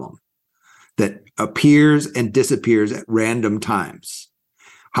connection problem that appears and disappears at random times.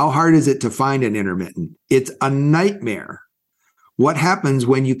 How hard is it to find an intermittent? It's a nightmare. What happens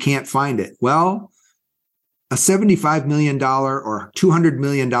when you can't find it? Well, a $75 million or $200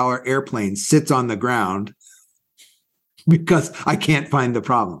 million airplane sits on the ground because I can't find the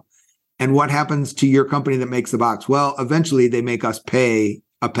problem. And what happens to your company that makes the box? Well, eventually they make us pay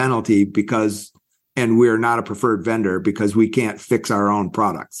a penalty and we're not a preferred vendor because we can't fix our own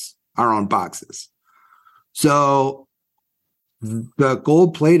products, our own boxes. So the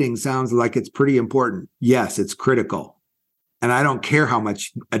gold plating sounds like it's pretty important. Yes, it's critical. And I don't care how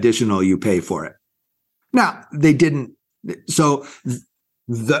much additional you pay for it. Now, they didn't. So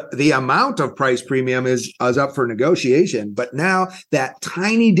the amount of price premium is up for negotiation. But now that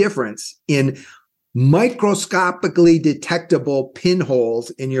tiny difference in microscopically detectable pinholes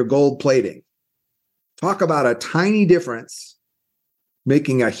in your gold plating, talk about a tiny difference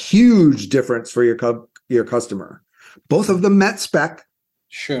making a huge difference for your customer. Both of them met spec.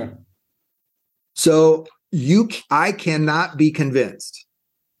 Sure. So I cannot be convinced.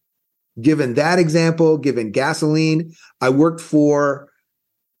 Given that example, given gasoline, I worked for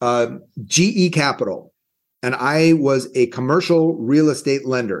GE Capital, and I was a commercial real estate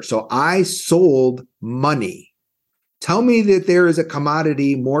lender. So I sold money. Tell me that there is a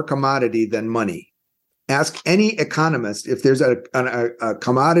commodity more commodity than money. Ask any economist if there's a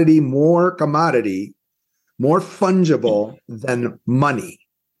commodity more fungible than money.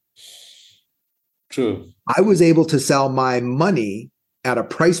 True. I was able to sell my money at a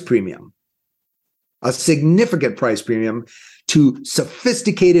price premium, a significant price premium to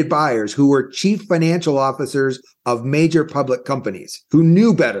sophisticated buyers who were chief financial officers of major public companies who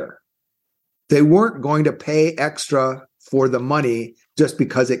knew better. They weren't going to pay extra for the money just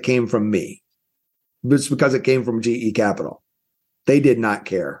because it came from me, just because it came from GE Capital. They did not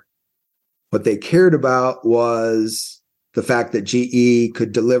care. What they cared about was the fact that GE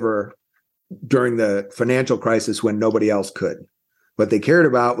could deliver during the financial crisis when nobody else could. What they cared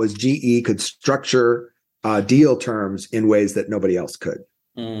about was GE could structure deal terms in ways that nobody else could.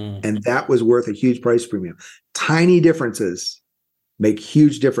 And that was worth a huge price premium. Tiny differences make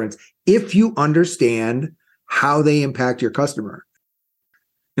huge difference if you understand how they impact your customer.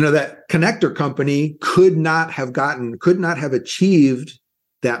 That connector company could not have achieved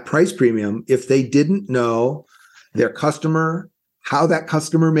that price premium if they didn't know their customer, how that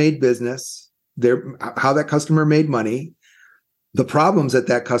customer made business, how that customer made money, the problems at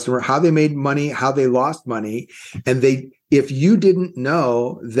that customer, how they made money, how they lost money. And if you didn't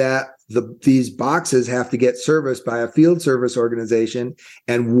know that these boxes have to get serviced by a field service organization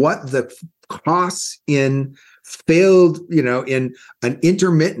and what the costs in failed, in an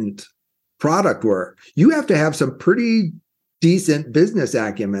intermittent product were, you have to have some pretty decent business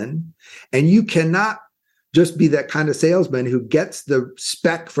acumen, and you cannot just be that kind of salesman who gets the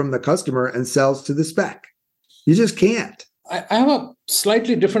spec from the customer and sells to the spec. You just can't. I have a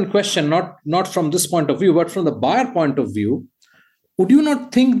slightly different question, not from this point of view, but from the buyer point of view. Would you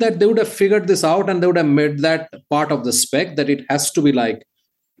not think that they would have figured this out and they would have made that part of the spec, that it has to be like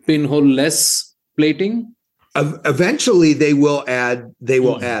pinhole-less plating? Eventually, they will add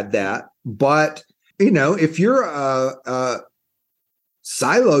that. But if you're a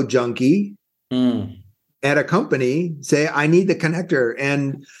silo junkie at a company, say, I need the connector,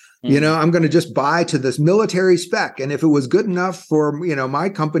 and I'm going to just buy to this military spec, and if it was good enough for my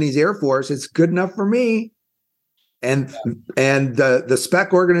company's Air Force, it's good enough for me. And the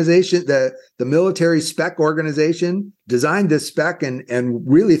spec organization, the military spec organization, designed this spec and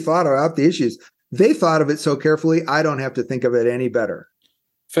really thought about the issues. They thought of it so carefully, I don't have to think of it any better.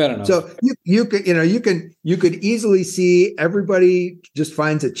 Fair enough. So you could easily see everybody just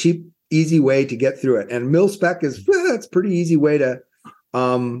finds a cheap, easy way to get through it. And mil spec is it's a pretty easy way to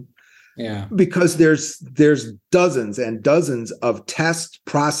because there's dozens and dozens of test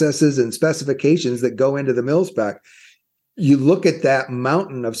processes and specifications that go into the mil spec. You look at that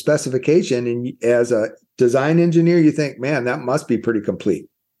mountain of specification, and as a design engineer, you think, man, that must be pretty complete.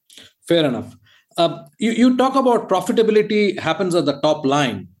 Fair enough. You talk about profitability happens at the top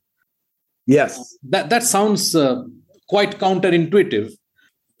line. Yes. That sounds quite counterintuitive.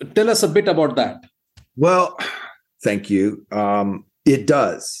 Tell us a bit about that. Well, thank you. It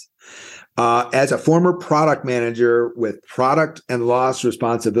does. As a former product manager with product and loss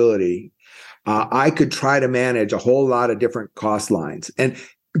responsibility, I could try to manage a whole lot of different cost lines and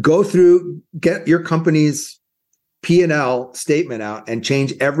get your company's P&L statement out and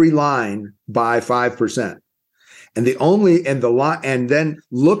change every line by 5%. And then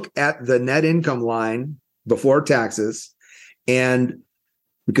look at the net income line before taxes, and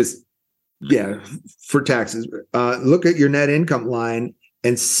for taxes, look at your net income line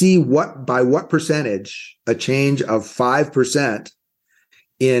and see by what percentage a change of 5%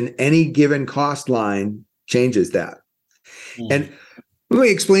 in any given cost line changes that. And let me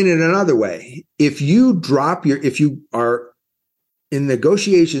explain it another way. If you are in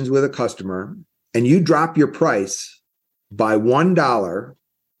negotiations with a customer and you drop your price by $1,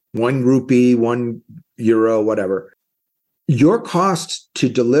 1 rupee, 1 euro, whatever, your cost to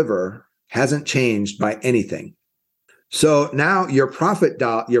deliver hasn't changed by anything. So now your profit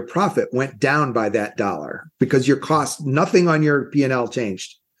went down by that dollar because your cost, nothing on your P&L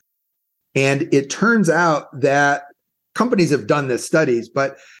changed. And it turns out that companies have done this studies,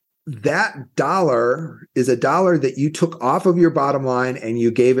 but that dollar is a dollar that you took off of your bottom line and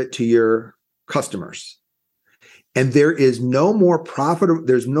you gave it to your customers. And there is no more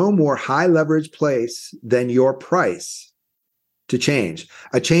there's no more high leverage place than your price to change.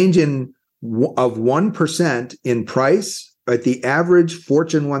 A change of 1% in price at the average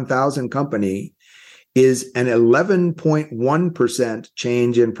Fortune 1000 company is an 11.1%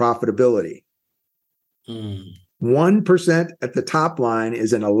 change in profitability. 1% at the top line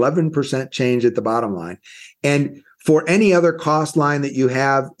is an 11% change at the bottom line. And for any other cost line that you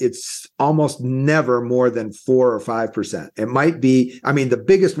have, it's almost never more than 4 or 5%. It might be, the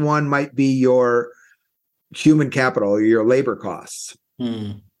biggest one might be your human capital or your labor costs.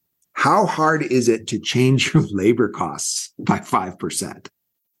 How hard is it to change your labor costs by 5%?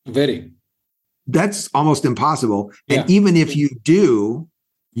 Very. That's almost impossible. Yeah. And even if you do,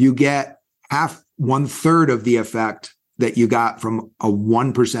 you get 1/3 of the effect that you got from a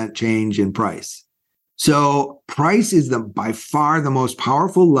 1% change in price. So price is by far the most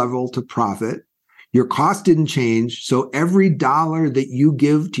powerful level to profit. Your cost didn't change. So every dollar that you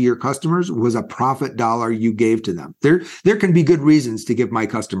give to your customers was a profit dollar you gave to them. There can be good reasons to give my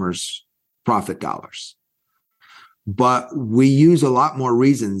customers profit dollars, but we use a lot more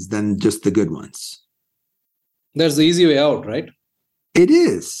reasons than just the good ones. There's the easy way out, right? It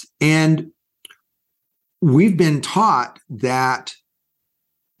is. And we've been taught that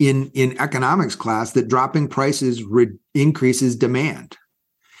in economics class that dropping prices increases demand.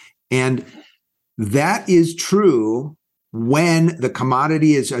 And That is true when the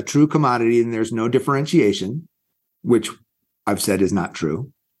commodity is a true commodity and there's no differentiation, which I've said is not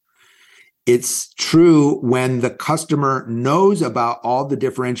true. It's true when the customer knows about all the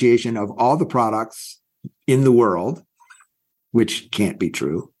differentiation of all the products in the world, which can't be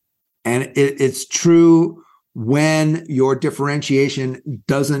true. And it's true when your differentiation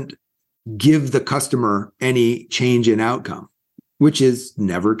doesn't give the customer any change in outcome, which is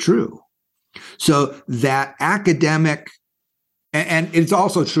never true. So that academic, and it's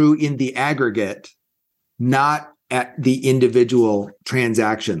also true in the aggregate, not at the individual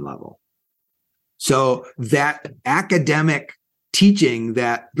transaction level. So that academic teaching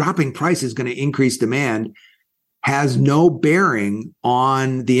that dropping price is going to increase demand has no bearing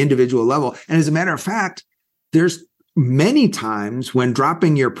on the individual level. And as a matter of fact, there's many times when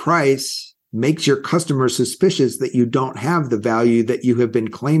dropping your price makes your customer suspicious that you don't have the value that you have been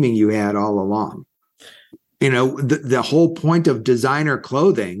claiming you had all along. The whole point of designer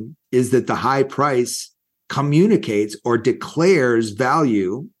clothing is that the high price communicates or declares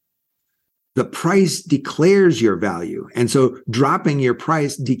value. The price declares your value. And so dropping your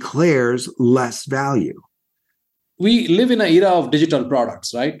price declares less value. We live in an era of digital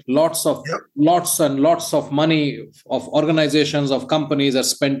products, right? Lots and lots of money of organizations, of companies are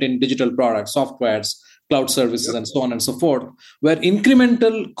spent in digital products, softwares, cloud services, and so on and so forth, where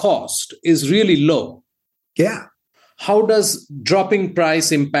incremental cost is really low. Yeah. How does dropping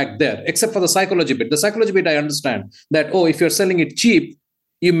price impact there? Except for the psychology bit. The psychology bit, I understand that, if you're selling it cheap,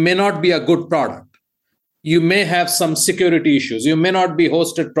 you may not be a good product. You may have some security issues. You may not be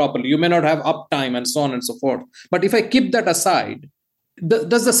hosted properly. You may not have uptime and so on and so forth. But if I keep that aside,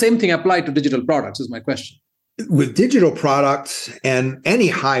 does the same thing apply to digital products is my question. With digital products and any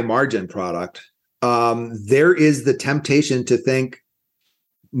high margin product, there is the temptation to think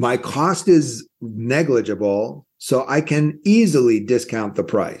my cost is negligible, so I can easily discount the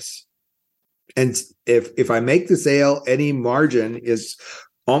price. And if I make the sale, any margin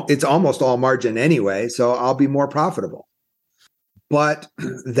it's almost all margin anyway, so I'll be more profitable. But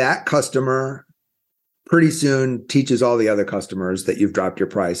that customer pretty soon teaches all the other customers that you've dropped your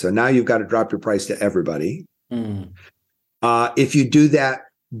price. So now you've got to drop your price to everybody. If you do that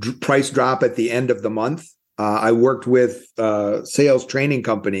price drop at the end of the month, I worked with a sales training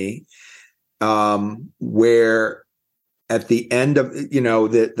company where at the end of,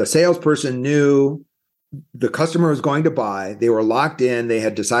 the salesperson knew the customer was going to buy. They were locked in. They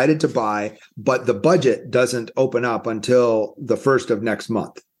had decided to buy, but the budget doesn't open up until the first of next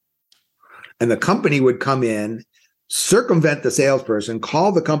month. And the company would come in, circumvent the salesperson,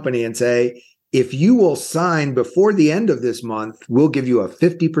 call the company and say, if you will sign before the end of this month, we'll give you a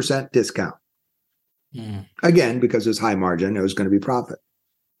 50% discount. Again, because it's high margin, it was going to be profit.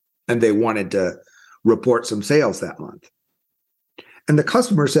 And they wanted to report some sales that month. And the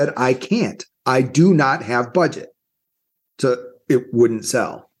customer said, I can't. I do not have budget. So it wouldn't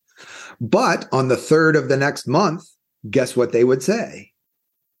sell. But on the 3rd of the next month, guess what they would say?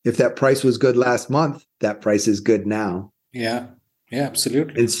 If that price was good last month, that price is good now. Yeah,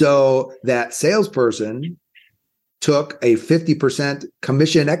 absolutely. And so that salesperson took a 50%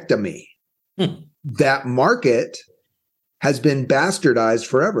 commissionectomy. That market has been bastardized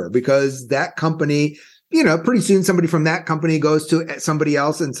forever because that company, pretty soon somebody from that company goes to somebody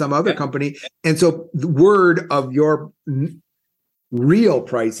else and some other company. And so the word of your real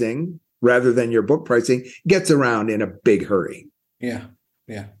pricing rather than your book pricing gets around in a big hurry. Yeah.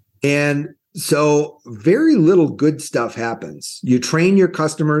 And so very little good stuff happens. You train your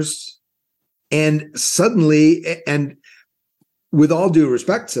customers and suddenly, and with all due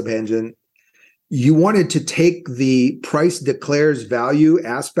respect, Subhanjan, you wanted to take the price declares value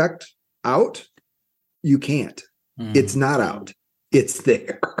aspect out. You can't. It's not out. It's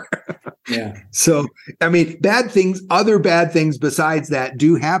there. Yeah. So, other bad things besides that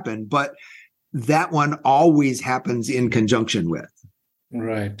do happen, but that one always happens in conjunction with.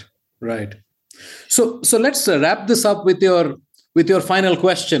 Right. So let's wrap this up with your final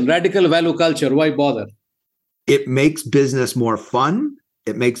question. Radical value culture. Why bother? It makes business more fun.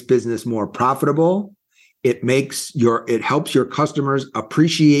 It makes business more profitable. It helps your customers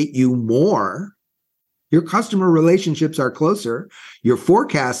appreciate you more. Your customer relationships are closer. Your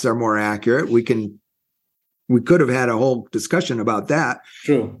forecasts are more accurate. We could have had a whole discussion about that.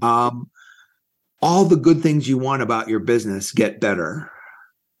 True. All the good things you want about your business get better.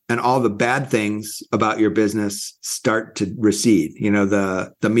 And all the bad things about your business start to recede.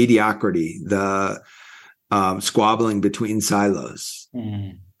 The mediocrity, the squabbling between silos,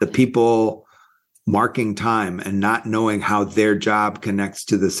 the people marking time and not knowing how their job connects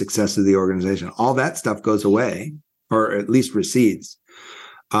to the success of the organization. All that stuff goes away, or at least recedes.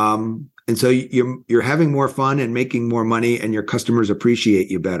 And so you're having more fun and making more money, and your customers appreciate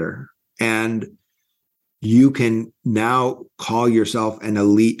you better. And you can now call yourself an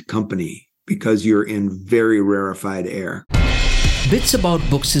elite company because you're in very rarefied air. Bits About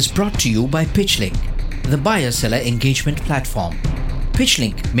Books is brought to you by PitchLink, the buyer-seller engagement platform.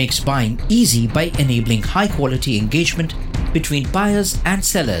 PitchLink makes buying easy by enabling high-quality engagement between buyers and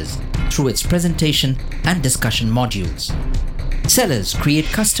sellers through its presentation and discussion modules. Sellers create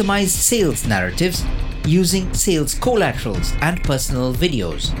customized sales narratives using sales collaterals and personal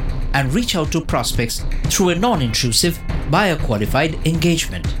videos and reach out to prospects through a non-intrusive, buyer-qualified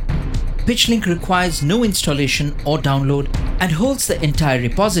engagement. PitchLink requires no installation or download and holds the entire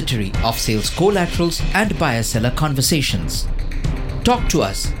repository of sales collaterals and buyer-seller conversations. Talk to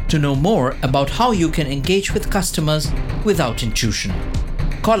us to know more about how you can engage with customers without intrusion.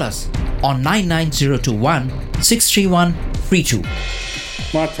 Call us on 99021 631 32.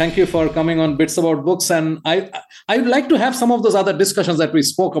 Mark, thank you for coming on Bits About Books. And I would like to have some of those other discussions that we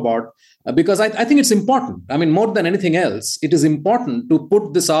spoke about because I think it's important. I mean, more than anything else, it is important to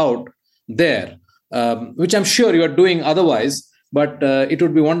put this out there, which I'm sure you are doing otherwise, but it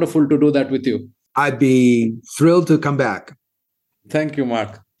would be wonderful to do that with you. I'd be thrilled to come back. Thank you,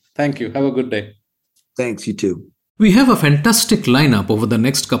 Mark. Thank you. Have a good day. Thanks, you too. We have a fantastic lineup over the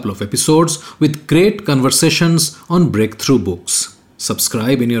next couple of episodes with great conversations on breakthrough books.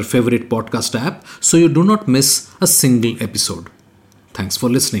 Subscribe in your favorite podcast app so you do not miss a single episode. Thanks for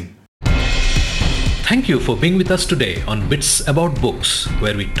listening. Thank you for being with us today on Bits About Books,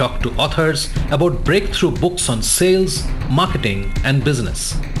 where we talk to authors about breakthrough books on sales, marketing, and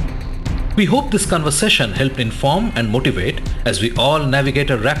business. We hope this conversation helped inform and motivate as we all navigate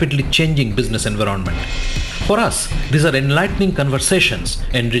a rapidly changing business environment. For us, these are enlightening conversations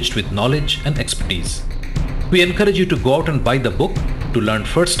enriched with knowledge and expertise. We encourage you to go out and buy the book to learn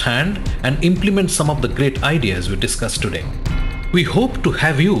firsthand and implement some of the great ideas we discussed today. We hope to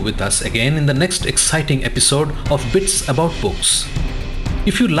have you with us again in the next exciting episode of Bits About Books.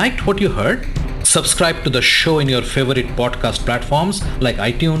 If you liked what you heard, subscribe to the show in your favorite podcast platforms like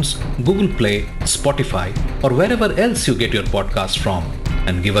iTunes, Google Play, Spotify, or wherever else you get your podcasts from,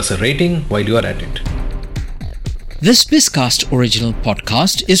 and give us a rating while you are at it. This Bizcast original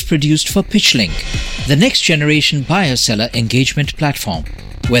podcast is produced for PitchLink, the next generation buyer-seller engagement platform,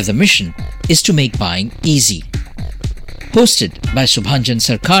 where the mission is to make buying easy. Hosted by Subhanjan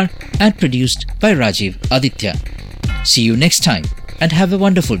Sarkar and produced by Rajiv Aditya. See you next time and have a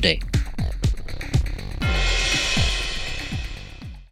wonderful day.